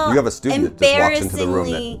still You have a student that just walks into the room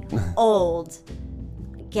embarrassingly old.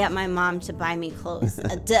 Get my mom to buy me clothes.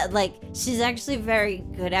 Like she's actually very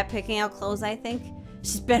good at picking out clothes. I think.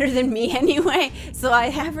 She's better than me anyway, so I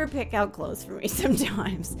have her pick out clothes for me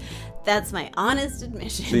sometimes. That's my honest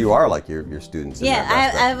admission. so you are like your students. In Yeah, that I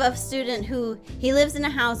aspect. have a student who, he lives in a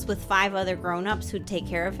house with 5 other grown-ups who take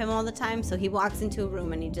care of him all the time, so he walks into a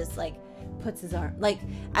room and he just like puts his arm, like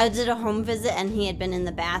I did a home visit and he had been in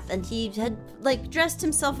the bath and he had like dressed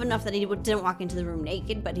himself enough that he didn't walk into the room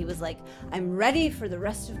naked, but he was like, I'm ready for the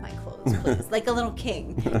rest of my clothes, please. Like a little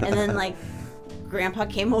king. And then like Grandpa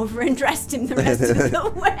came over and dressed him the rest of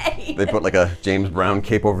the way. They put like a James Brown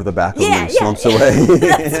cape over the back of him Yeah, and yeah. slumps away.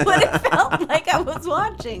 That's what it felt like I was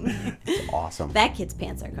watching. Awesome. That kid's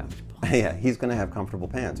pants are comfortable. Yeah, he's gonna have comfortable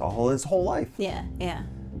pants all his whole life. Yeah, yeah.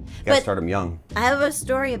 You gotta But- start him young. I have a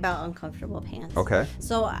story about uncomfortable pants. Okay.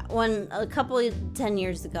 So when a couple 10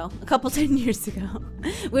 years ago,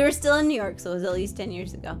 we were still in New York, so it was at least 10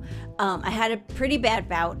 years ago. I had a pretty bad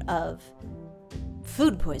bout of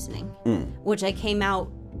food poisoning, which I came out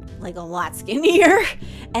like a lot skinnier.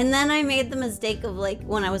 And then I made the mistake of like,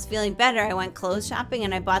 when I was feeling better, I went clothes shopping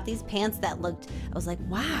and I bought these pants that looked, I was like,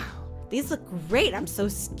 wow, these look great. I'm so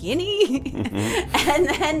skinny. And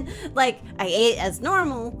then like I ate as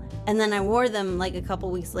normal and then I wore them like a couple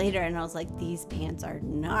weeks later and I was like, these pants are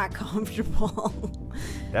not comfortable.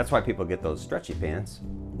 That's why people get those stretchy pants.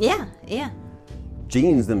 Yeah, yeah.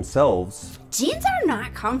 Jeans themselves. Jeans are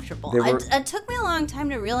not comfortable. They were- It took me a long time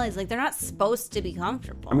to realize like they're not supposed to be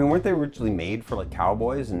comfortable. I mean, weren't they originally made for like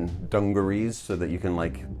cowboys and dungarees so that you can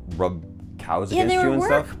like rub cows yeah, against they you were and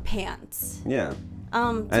work stuff? pants. Yeah. So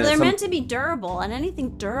And they're some- meant to be durable, and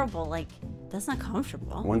anything durable, like, that's not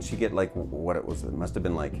comfortable. Once you get like what it was, it must have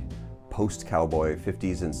been like post-cowboy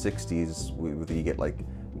 50s and 60s. You get like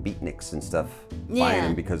beatniks and stuff buying Yeah.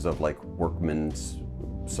 them because of like workman's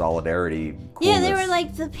solidarity. Yeah, they coolness. were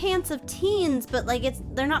like the pants of teens, but like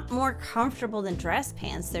they're not more comfortable than dress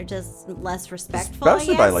pants. They're just less respectful.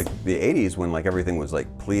 Especially I by guess. like the 80s when like everything was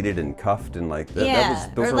like pleated and cuffed and like that, yeah, that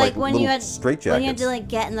was, those or were like like when little you had straight when you had jackets to like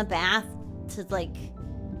get in the bath to like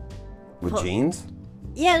with put- jeans.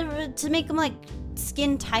 yeah to make them like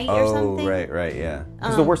skin tight or something. Oh, right, yeah.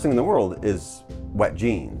 Because the worst thing in the world is wet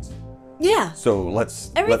jeans. Yeah, So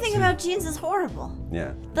let's everything let's, about jeans is horrible.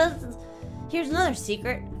 yeah. Here's another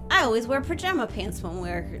secret. I always wear pajama pants when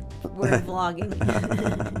we're vlogging.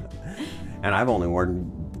 And I've only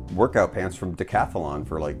worn workout pants from Decathlon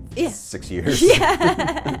for like Yeah. 6 years.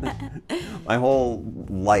 My whole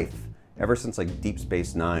life, ever since like Deep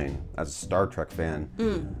Space Nine, as a Star Trek fan,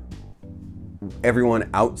 everyone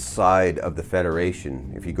outside of the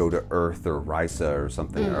Federation, if you go to Earth or Risa or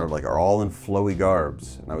something, are all in flowy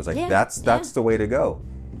garbs. And I was like, Yeah, that's yeah. the way to go.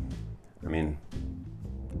 I mean,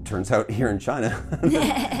 turns out here in China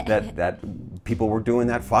that people were doing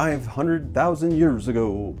that 500,000 years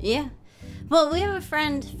ago. Yeah. Well, we have a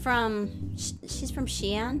friend from, she's from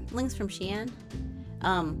Xi'an. Ling's from Xi'an.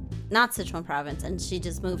 Not Sichuan province, and she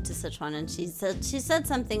just moved to Sichuan, and she said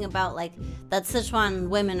something about like that Sichuan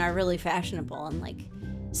women are really fashionable, and like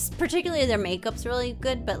particularly their makeup's really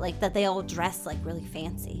good, but like that they all dress like really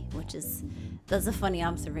fancy, that's a funny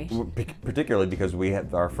observation. Particularly because we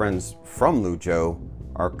have our friends from Luzhou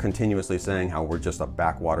are continuously saying how we're just a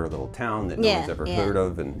backwater little town that no Yeah, one's ever yeah. heard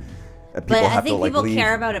of, and people But I have think to like people leave.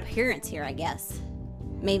 care about appearance here, I guess.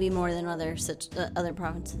 Maybe more than other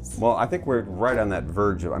provinces. Well, I think we're right on that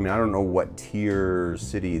verge of. I mean, I don't know what tier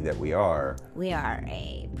city that we are. We are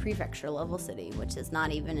a prefecture level city, which is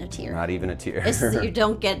not even a tier. Not even a tier. It's, you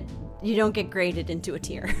don't get You don't get graded into a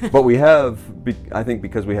tier. But we have, I think,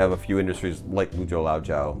 because we have a few industries like Luzhou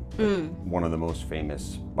Laojiao, one of the most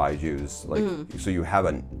famous baijus. Like, so you have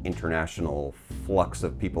an international flux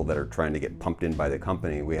of people that are trying to get pumped in by the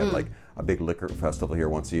company. We have like a big liquor festival here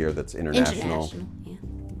once a year that's international. Yeah.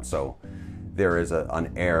 So there is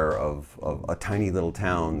an air of a tiny little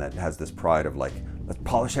town that has this pride of like, let's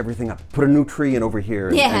polish everything up, put a new tree in over here,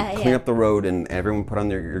 and clean up the road, and everyone put on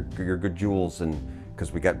your good jewels, and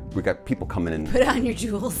because we got people coming in. Put on your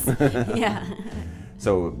jewels. Yeah.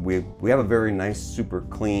 So we have a very nice, super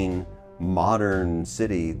clean, modern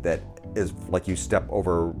city that is like you step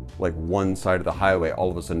over like one side of the highway, all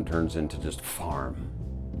of a sudden turns into just farm.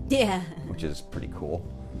 Yeah. Which is pretty cool.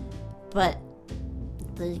 But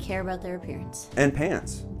they care about their appearance. And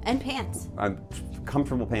pants. And pants.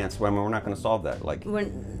 Comfortable pants. Well, I mean, we're not going to solve that. Like,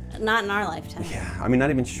 we're not in our lifetime. Yeah. I mean, not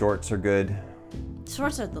even shorts are good.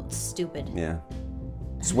 Shorts are stupid. Yeah.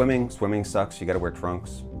 Swimming sucks. You got to wear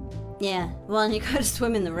trunks. Yeah. Well, and you got to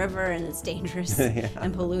swim in the river, and it's dangerous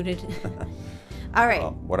and polluted. All right.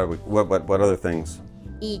 Well, what other things?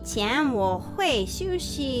 以前我会休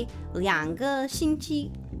息2个星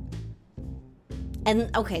期.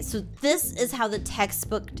 And okay, so this is how the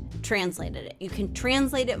textbook translated it. You can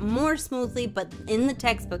translate it more smoothly, but in the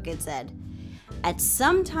textbook it said, at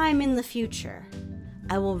some time in the future,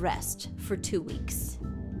 I will rest for 2 weeks.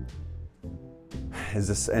 Is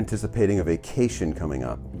this anticipating a vacation coming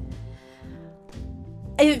up?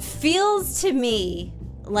 It feels to me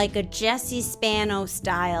like a Jesse Spano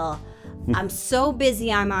style. I'm so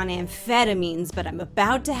busy I'm on amphetamines, but I'm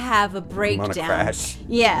about to have a breakdown. I'm on a crash.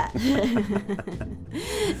 Yeah.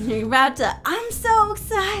 You're about to, I'm so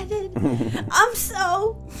excited. I'm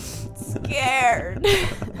so scared.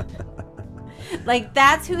 Like,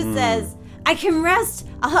 that's who says, I can rest.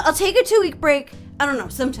 I'll take a 2-week break. I don't know,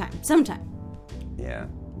 sometime. Yeah.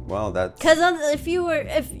 Well, that's... Because if you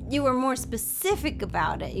were more specific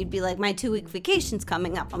about it, you'd be like, my 2-week vacation's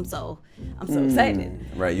coming up. I'm so excited.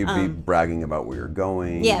 Right, you'd be bragging about where you're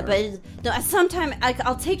going. Yeah, but no, sometime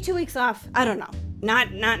I'll take 2 weeks off. I don't know.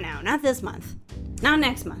 Not now. Not this month. Not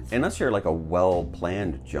next month. Unless you're like a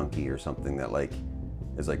well-planned junkie or something that like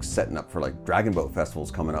is like setting up for like Dragon Boat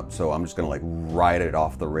Festival's coming up, so I'm just gonna like ride it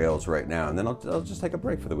off the rails right now, and then I'll just take a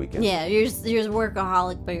break for the weekend. Yeah, you're a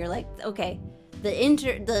workaholic, but you're like, okay,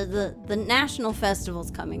 the national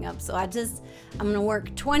festival's coming up, so I'm gonna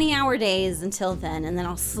work 20-hour days until then, and then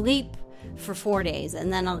I'll sleep for 4 days,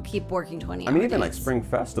 and then I'll keep working 20 hours. I mean, even like Spring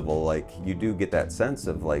Festival, like you do get that sense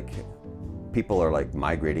of like people are like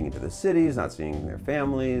migrating into the cities, not seeing their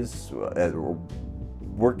families,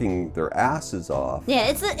 working their asses off. Yeah,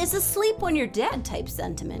 it's a sleep when you're dead type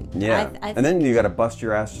sentiment. Yeah, and then you got to bust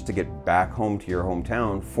your ass just to get back home to your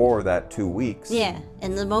hometown for that 2 weeks. Yeah,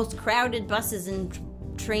 and the most crowded buses and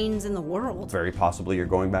trains in the world. Very possibly you're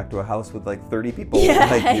going back to a house with like 30 people. Yeah,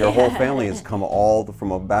 like your whole family has come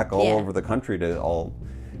from over the country to all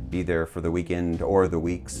be there for the weekend or the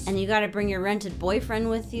weeks. And you got to bring your rented boyfriend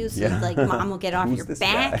with you, so like mom will get off your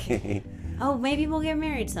back. Guy? Oh, maybe we'll get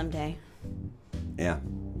married someday. Yeah.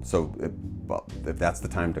 So, if that's the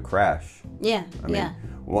time to crash. Yeah. I mean,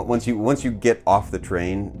 once you get off the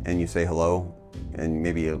train and you say hello, and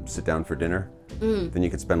maybe you sit down for dinner, then you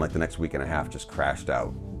could spend like the next week and a half just crashed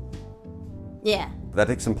out. Yeah. But that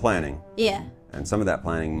takes some planning. Yeah. And some of that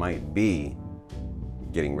planning might be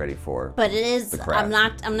getting ready for. But it is. The crash.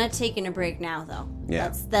 I'm not taking a break now though.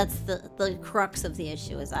 Yeah. That's the crux of the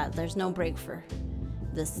issue is that there's no break for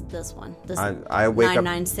this one. This I wake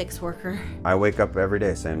 996 worker. I wake up every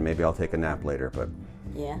day saying maybe I'll take a nap later, but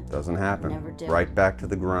yeah, doesn't happen. Never do. Right back to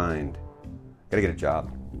the grind. Gotta get a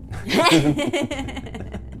job.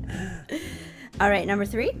 All right, number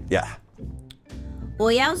 3. Yeah.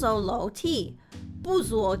 我要走楼梯，不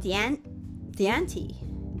坐电梯.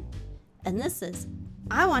 And this is,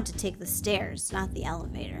 I want to take the stairs, not the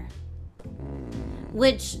elevator.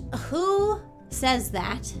 Which, who says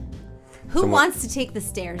that? Who wants to take the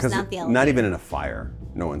stairs, not the elevator? Not even in a fire.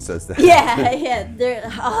 No one says that. Yeah.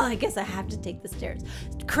 I guess I have to take the stairs.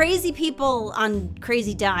 Crazy people on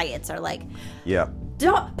crazy diets are like, yeah.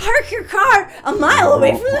 Don't park your car a mile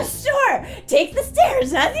away from the store. Take the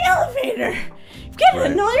stairs, not the elevator. You've got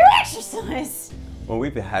to know your exercise. Well,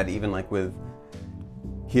 we've had even like with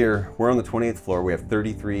here, we're on the 28th floor. We have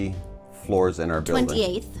 33 floors in our building.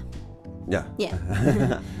 28th. Yeah.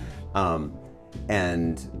 Yeah.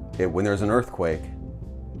 And when there's an earthquake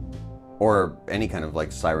or any kind of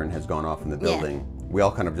like siren has gone off in the building, we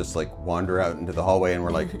all kind of just like wander out into the hallway and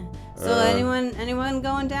we're like, so anyone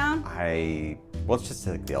going down? I Well, let's just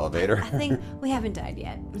take the elevator. I think we haven't died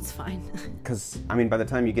yet. It's fine. Because, I mean, by the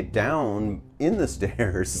time you get down in the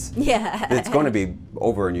stairs, Yeah. it's going to be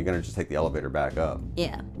over and you're going to just take the elevator back up.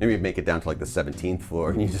 Yeah. Maybe you make it down to like the 17th floor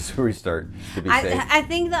and you just restart to be safe. I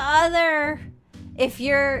think the other, if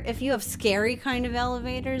you have scary kind of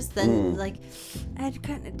elevators, then like I'd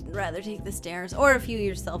kind of rather take the stairs. Or if you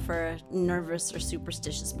yourself are a nervous or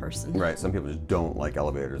superstitious person. Right. Some people just don't like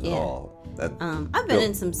elevators at Yeah. all. I've been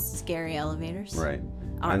in some scary elevators. Right.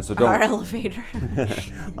 Our, And so our elevator.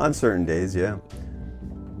 on certain days, yeah.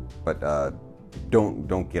 But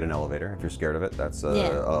don't get an elevator if you're scared of it. That's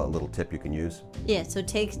a little tip you can use. Yeah. So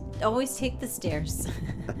always take the stairs.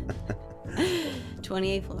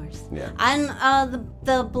 28 floors. Yeah. And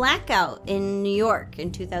the blackout in New York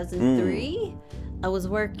in 2003, I was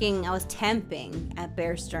temping at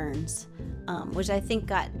Bear Stearns, which I think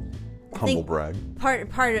got Humble brag. part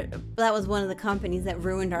of, that was one of the companies that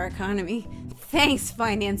ruined our economy. Thanks,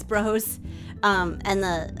 finance bros.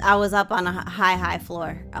 I was up on a high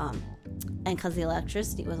floor, and because the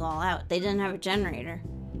electricity was all out, they didn't have a generator,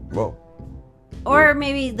 Whoa. or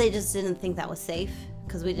maybe they just didn't think that was safe.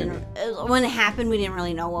 Because we didn't, when it happened, we didn't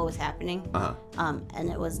really know what was happening. And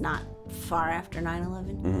it was not far after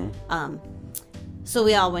 9/11. So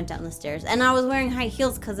we all went down the stairs, and I was wearing high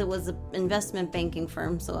heels because it was an investment banking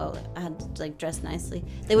firm, so I had to like dress nicely.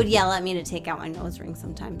 They would yell at me to take out my nose ring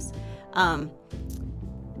sometimes.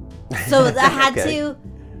 So I had to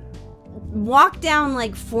walk down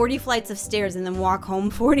like 40 flights of stairs and then walk home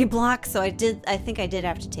 40 blocks. So I think I did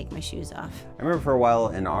have to take my shoes off. I remember for a while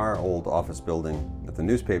in our old office building at the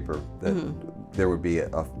newspaper that there would be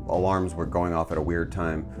alarms were going off at a weird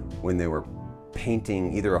time when they were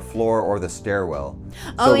painting either a floor or the stairwell.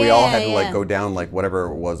 So we all had to like go down like whatever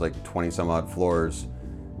it was, like 20 some odd floors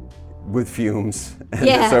with fumes. And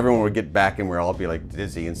so everyone would get back and we'd all be like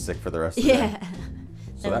dizzy and sick for the rest of the day.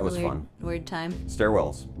 So that was fun. Weird time.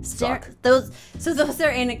 Stairwells suck. Those are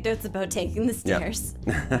anecdotes about taking the stairs.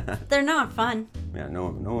 They're not fun. Yeah, no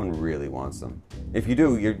one really wants them. If you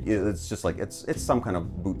do, it's just like it's some kind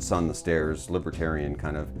of boots on the stairs, libertarian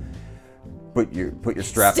kind of. Put your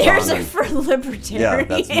straps Stairs on. Stairs are for libertarians. Yeah,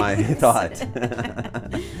 that's my thought.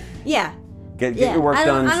 Yeah. Get your work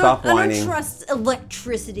done. Stop whining. I don't trust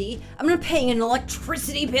electricity. I'm not paying an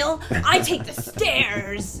electricity bill. I take the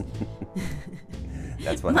stairs.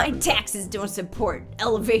 That's what my happens. taxes don't support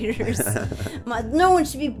elevators. No one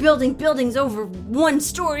should be building buildings over one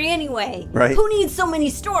story anyway. Right. Who needs so many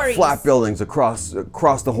stories? Flat buildings across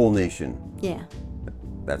the whole nation. Yeah.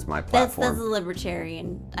 That's my platform. That's a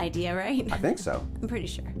libertarian idea, right? I think so. I'm pretty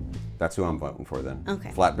sure. That's who I'm voting for then.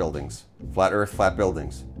 Okay. Flat buildings. Flat Earth, flat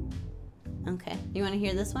buildings. Okay. You want to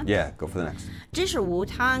hear this one? Yeah, go for the next. 这是无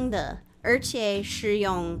糖的，而且是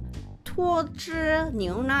用脱脂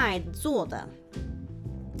牛奶做的。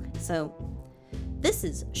So, this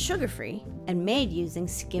is sugar-free and made using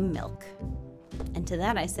skim milk. And to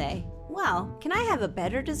that I say, well, can I have a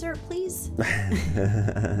better dessert, please?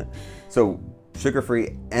 So,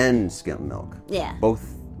 sugar-free and skim milk. Yeah. Both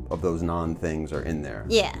of those non-things are in there.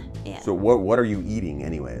 Yeah. So what are you eating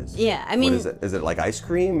anyways? Yeah, I mean... What is it? Is it like ice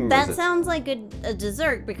cream? That sounds like a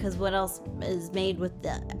dessert, because what else is made with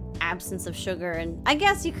the absence of sugar? And I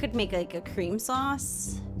guess you could make like a cream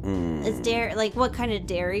sauce. Is dairy, like what kind of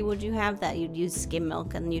dairy would you have that you'd use skim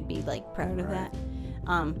milk and you'd be like proud of that?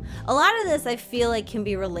 A lot of this I feel like can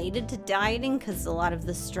be related to dieting, because a lot of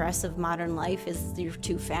the stress of modern life is you're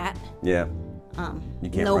too fat. Yeah. You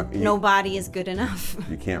can't no body is good enough.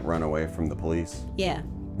 You can't run away from the police. Yeah.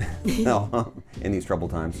 No, in these troubled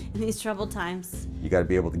times. In these troubled times. You got to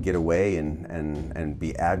be able to get away and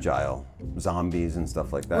be agile. Zombies and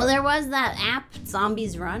stuff like that. Well, there was that app,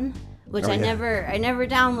 Zombies Run, which I never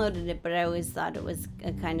downloaded it, but I always thought it was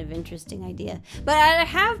a kind of interesting idea. But I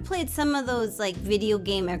have played some of those like video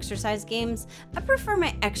game exercise games. I prefer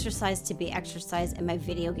my exercise to be exercise and my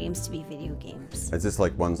video games to be video games. Is this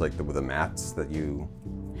like ones like with the mats that you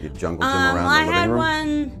jungle gym around I the living had room?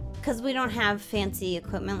 one, because we don't have fancy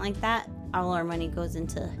equipment like that. All our money goes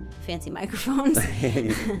into fancy microphones.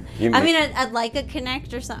 I mean, I'd like a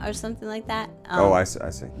Kinect or something like that. I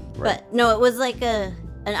see. Right. But no, it was like an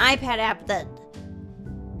iPad app that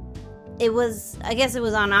it was, I guess it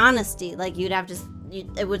was on honesty. Like you'd have to,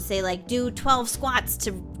 it would say like do 12 squats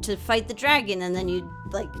to fight the dragon, and then you'd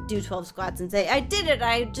like do 12 squats and say, I did it,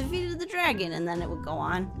 I defeated the dragon, and then it would go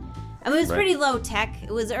on. I mean, it was pretty low tech.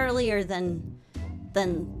 It was earlier than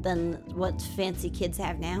what fancy kids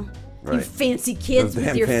have now. Right. You fancy kids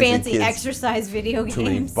with your fancy kids. exercise video games. Too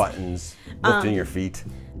many buttons lifting your feet.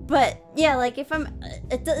 But yeah, like if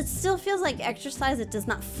it still feels like exercise. It does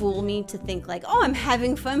not fool me to think like, oh, I'm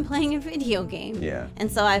having fun playing a video game. Yeah.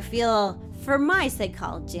 And so I feel for my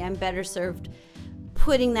psychology, I'm better served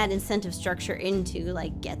putting that incentive structure into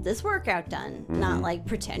like, get this workout done, not like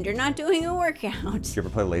pretend you're not doing a workout. Did you ever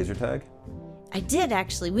play laser tag? I did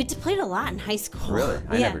actually. We played a lot in high school. Really?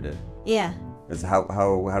 I Yeah. never did. Yeah. How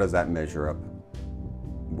does that measure up?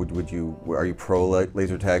 Are you pro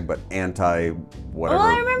laser tag but anti whatever? Well,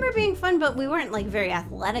 I remember being fun, but we weren't like very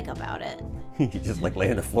athletic about it. You just like lay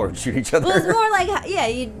on the floor and shoot each other. Well, it was more like, yeah,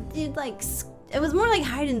 you'd like, it was more like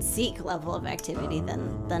hide and seek level of activity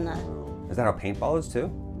than a. Is that how paintball is too?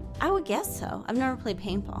 I would guess so. I've never played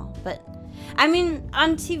paintball, but I mean,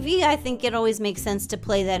 on TV, I think it always makes sense to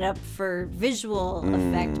play that up for visual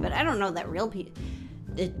effect, but I don't know that real people.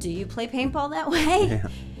 Do you play paintball that way? Yeah.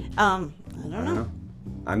 I don't know.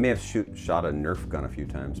 I may have shot a Nerf gun a few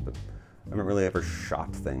times, but I haven't really ever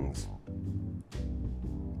shot things.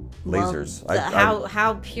 Lasers. Well,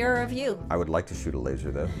 how pure of you? I would like to shoot a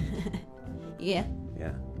laser though. Yeah.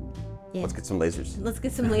 Yeah. Yeah. Let's get some lasers. Let's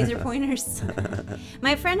get some laser pointers.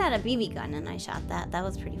 My friend had a BB gun and I shot that. That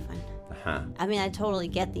was pretty fun. Uh-huh. I mean, I totally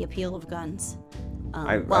get the appeal of guns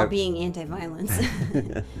while I- being anti-violence.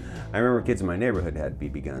 I remember kids in my neighborhood had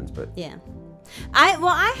BB guns, but Yeah.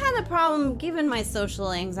 I had a problem given my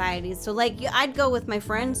social anxieties. So like I'd go with my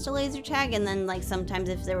friends to laser tag, and then like sometimes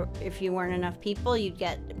if you weren't enough people, you'd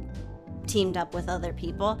get teamed up with other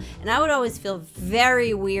people, and I would always feel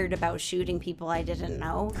very weird about shooting people I didn't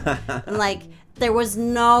know. And like there was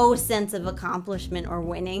no sense of accomplishment or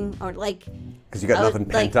winning or like because you got nothing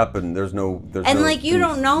pent like, up and there's no like you things.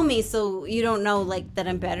 don't know me, so you don't know like that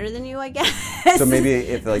I'm better than you, I guess. So maybe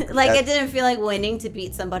if like it didn't feel like winning to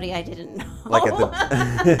beat somebody I didn't know. like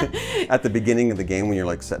at the beginning of the game when you're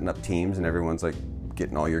like setting up teams and everyone's like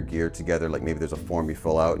getting all your gear together, like maybe there's a form you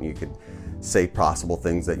fill out and you could say possible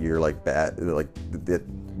things that you're like bad, like that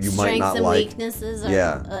you might not strengths and like. weaknesses. Or,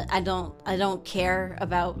 Yeah. I don't care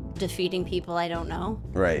about defeating people I don't know.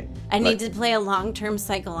 Right. I need to play a long-term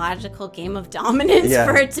psychological game of dominance Yeah.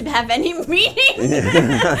 for it to have any meaning.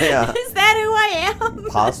 Yeah. Is that who I am?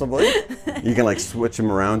 Possibly. You can like switch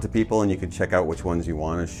them around to people and you can check out which ones you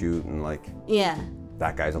want to shoot and like Yeah.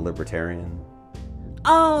 that guy's a libertarian.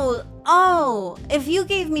 Oh, if you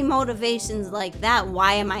gave me motivations like that,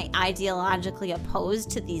 why am I ideologically opposed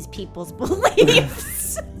to these people's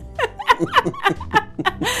beliefs?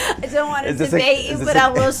 I don't want to debate you, but I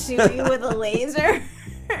will shoot you with a laser.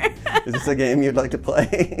 Is this a game you'd like to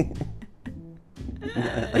play?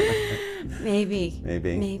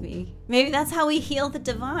 Maybe that's how we heal the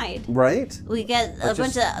divide. Right? We get a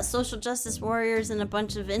bunch of social justice warriors and a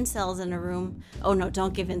bunch of incels in a room. Oh no,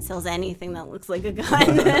 don't give incels anything that looks like a gun.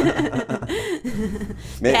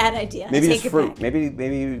 Bad idea. Maybe Take just it fruit. back.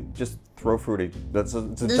 Maybe you just throw fruit. It's a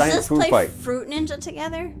Does giant this food play fight. Fruit Ninja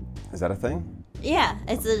together? Is that a thing? Yeah,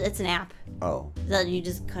 it's an app Oh. that you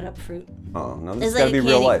just cut up fruit. Oh no, this It's has got to like be a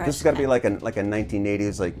real Candy life. Crush This has got to be app. like a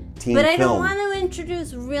 1980s like teen But I film. don't want to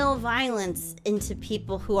introduce real violence into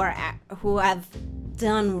people who have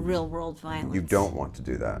done real world violence. You don't want to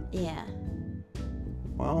do that. Yeah.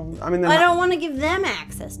 Well, I mean, I don't want to give them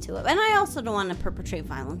access to it, and I also don't want to perpetrate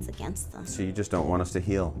violence against them. So you just don't want us to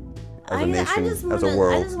heal as a nation, just as wanna, a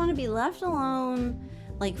world. I just want to be left alone,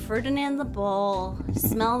 like Ferdinand the Bull,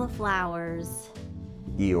 smell the flowers.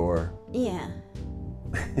 Eeyore. Yeah.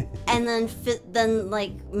 And then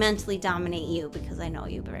like mentally dominate you because I know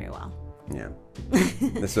you very well. Yeah.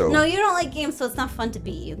 So No, you don't like games, so it's not fun to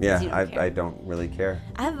beat you. 'Cause yeah, you don't care. I don't really care.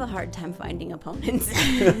 I have a hard time finding opponents.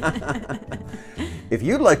 If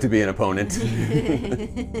you'd like to be an opponent,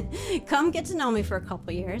 Come get to know me for a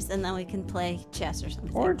couple years, and then we can play chess or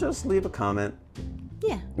something. or just leave a comment.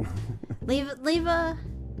 Yeah. leave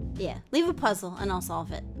a puzzle and I'll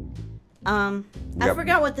solve it. I Yep.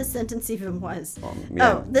 forgot what this sentence even was.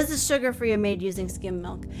 Yeah. Oh, this is sugar-free and made using skim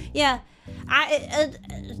milk. Yeah.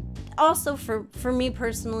 Also for me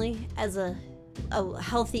personally, as a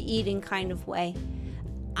healthy eating kind of way,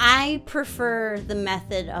 I prefer the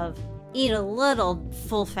method of eat a little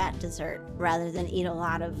full-fat dessert rather than eat a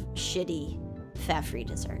lot of shitty fat-free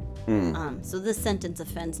dessert. So this sentence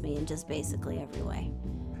offends me in just basically every way.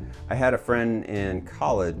 I had a friend in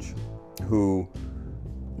college who,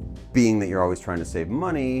 being that you're always trying to save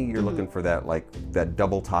money, you're looking for that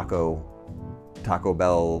double Taco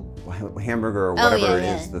Bell hamburger or whatever it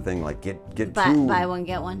is. The thing like get two. Buy one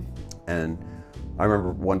get one. And I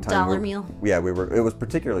remember one time Dollar meal. Yeah, it was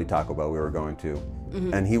particularly Taco Bell we were going to,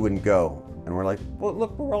 and he wouldn't go. And we're like, well,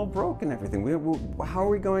 look, we're all broke and everything. How are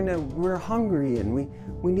we going to? We're hungry and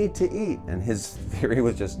we need to eat. And his theory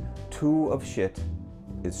was just 2 of shit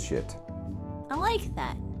is shit. I like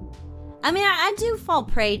that. I mean, I do fall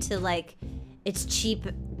prey to, like, it's cheap,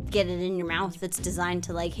 get it in your mouth. It's designed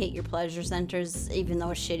to, like, hit your pleasure centers, even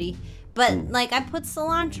though it's shitty. But, like, I put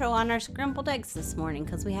cilantro on our scrambled eggs this morning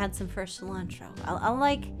because we had some fresh cilantro.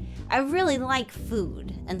 I really like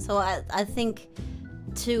food. And so I think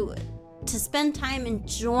to spend time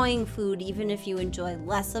enjoying food, even if you enjoy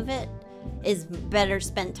less of it, is better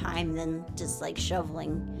spent time than just, like,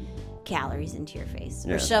 shoveling calories into your face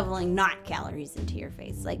or shoveling not calories into your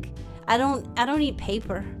face. Like, I don't eat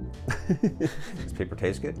paper. Does paper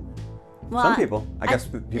taste good? Well, some people. I guess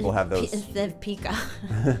people have those. They have pica.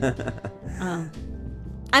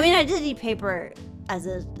 I mean, I did eat paper as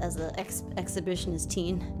a exhibitionist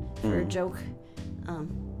teen for a joke.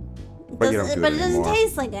 But you don't do but it it doesn't anymore.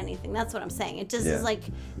 taste like anything. That's what I'm saying. It just is like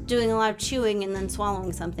doing a lot of chewing and then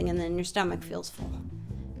swallowing something, and then your stomach feels full.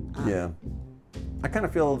 Yeah. I kind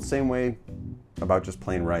of feel the same way about just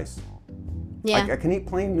plain rice. Yeah. I can eat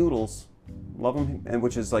plain noodles, love them, and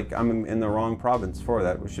which is like I'm in the wrong province for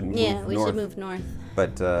that. We should move north. We should move north.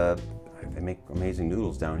 But they make amazing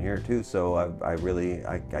noodles down here too. So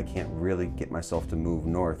I can't really get myself to move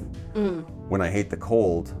north when I hate the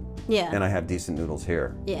cold. Yeah. And I have decent noodles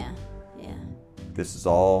here. Yeah. This is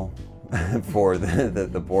all for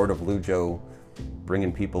the board of Luzhou,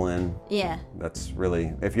 bringing people in. Yeah. That's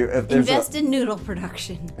really if there's Invest in noodle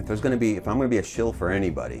production. if I'm gonna be a shill for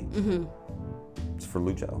anybody, it's for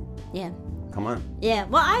Luzhou. Yeah. Come on. Yeah.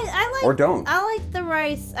 Well, I like Or don't. I like the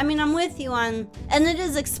rice. I mean, I'm with you on, and it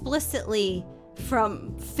is explicitly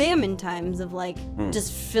from famine times of like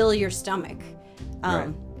just fill your stomach.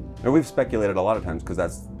 Right. And we've speculated a lot of times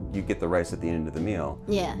because you get the rice at the end of the meal.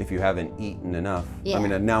 Yeah. If you haven't eaten enough. Yeah. I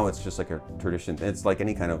mean, now it's just like a tradition. It's like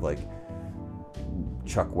any kind of like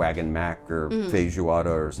chuck wagon mac or feijoada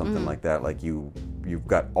or something like that. Like you've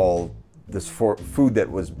got all this food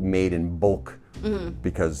that was made in bulk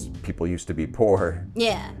because people used to be poor.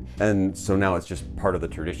 Yeah. And so now it's just part of the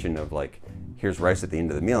tradition of like, here's rice at the end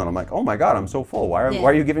of the meal. And I'm like, oh my God, I'm so full. Why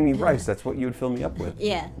are you giving me rice? That's what you would fill me up with.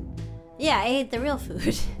 Yeah. Yeah, I hate the real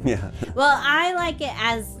food. Yeah. Well, I like it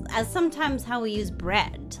as sometimes how we use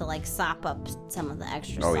bread to like sop up some of the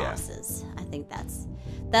extra sauces. I think that's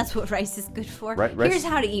what rice is good for. Rice, Here's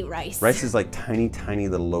how to eat rice. Rice is like tiny, tiny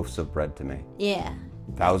little loaves of bread to me. Yeah.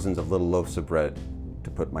 Thousands of little loaves of bread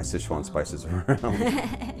to put my Sichuan spices around.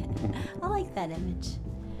 I like that image.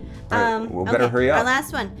 All right, we'll better hurry up. Our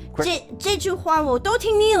last one. Quick. 这句话我都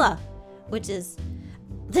听腻了, which is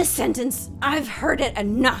this sentence, I've heard it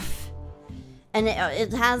enough. And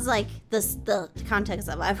it has like the context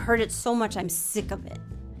of I've heard it so much I'm sick of it.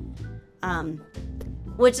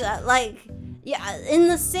 Which in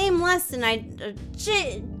the same lesson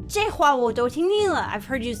这话我都听腻了. I've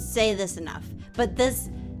heard you say this enough. But this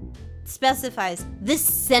specifies this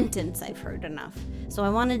sentence I've heard enough. So I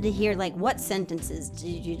wanted to hear like what sentences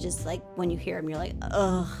did you just like when you hear them you're like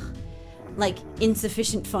ugh, like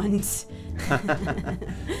insufficient funds.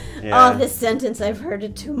 Oh, this sentence I've heard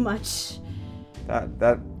it too much.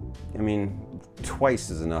 That I mean, twice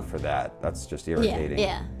is enough for that. That's just irritating.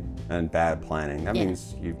 Yeah. And bad planning. That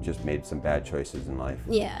means you've just made some bad choices in life.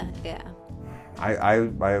 Yeah. I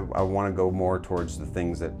want to go more towards the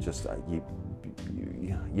things that just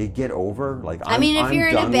you get over. Like if you're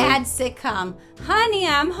in a bad sitcom, honey,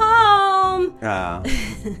 I'm home.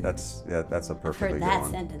 That's a perfectly I've heard good that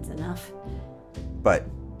one. sentence enough. But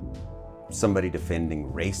somebody defending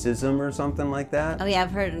racism or something like that. Oh yeah,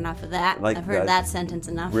 I've heard enough of that. Like I've heard that sentence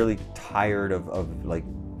enough. Really tired of like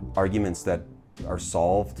arguments that are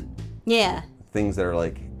solved. Yeah. Things that are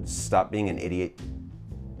like, stop being an idiot,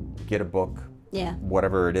 get a book. Yeah.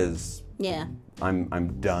 Whatever it is. Yeah.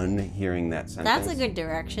 I'm done hearing that sentence. That's a good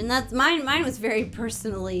direction. That's mine was very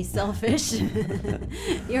personally selfish.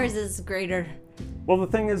 Yours is greater. Well, the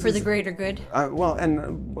thing is for the greater good.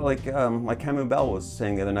 Like Camus Bell was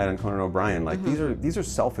saying the other night on Conan O'Brien, like these are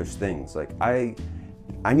selfish things. Like I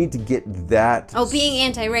need to get that. Oh, being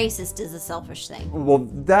anti-racist is a selfish thing. Well,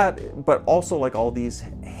 that, but also like all these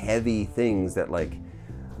heavy things that like,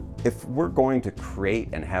 if we're going to create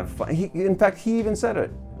and have fun. In fact, he even said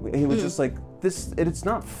it. He was just like, it's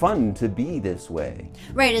not fun to be this way.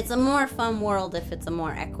 Right, it's a more fun world if it's a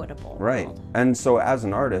more equitable world. And so as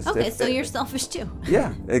an artist... Okay, so you're selfish too.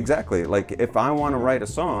 Yeah, exactly. Like, if I want to write a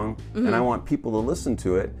song and I want people to listen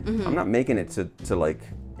to it, I'm not making it to like,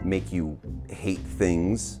 make you hate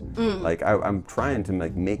things. Like, I'm trying to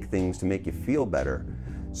like make things to make you feel better.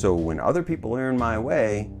 So when other people are in my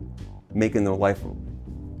way, making the life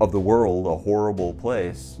of the world a horrible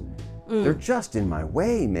place... They're just in my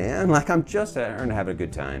way, man. Like, I'm just trying to have a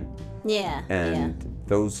good time. Yeah. And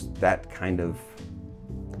that kind of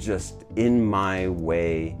just in my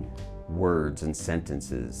way words and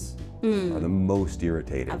sentences are the most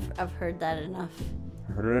irritating. I've heard that enough.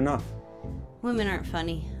 Heard it enough. Women aren't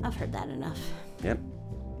funny. I've heard that enough. Yep.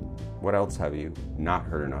 What else have you not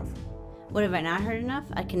heard enough? What have I not heard enough?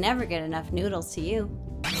 I can never get enough noodles to you.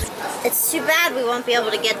 It's too bad we won't be able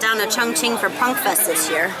to get down to Chongqing for Punkfest this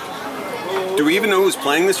year. Do we even know who's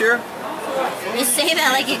playing this year? You say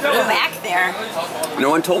that like you could go back there. No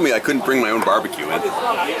one told me I couldn't bring my own barbecue in.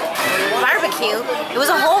 Barbecue? It was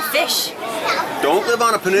a whole fish. Don't live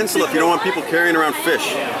on a peninsula if you don't want people carrying around fish.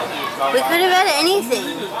 We could have had anything.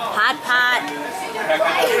 Hot pot.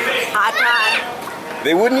 Hot pot.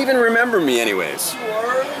 They wouldn't even remember me anyways.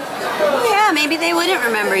 Yeah, maybe they wouldn't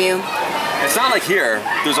remember you. It's not like here.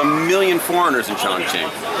 There's a million foreigners in Chongqing.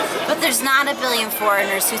 But there's not a billion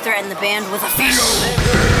foreigners who threaten the band with a fish.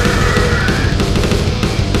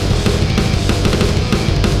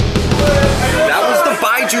 That was the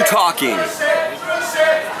Baiju talking.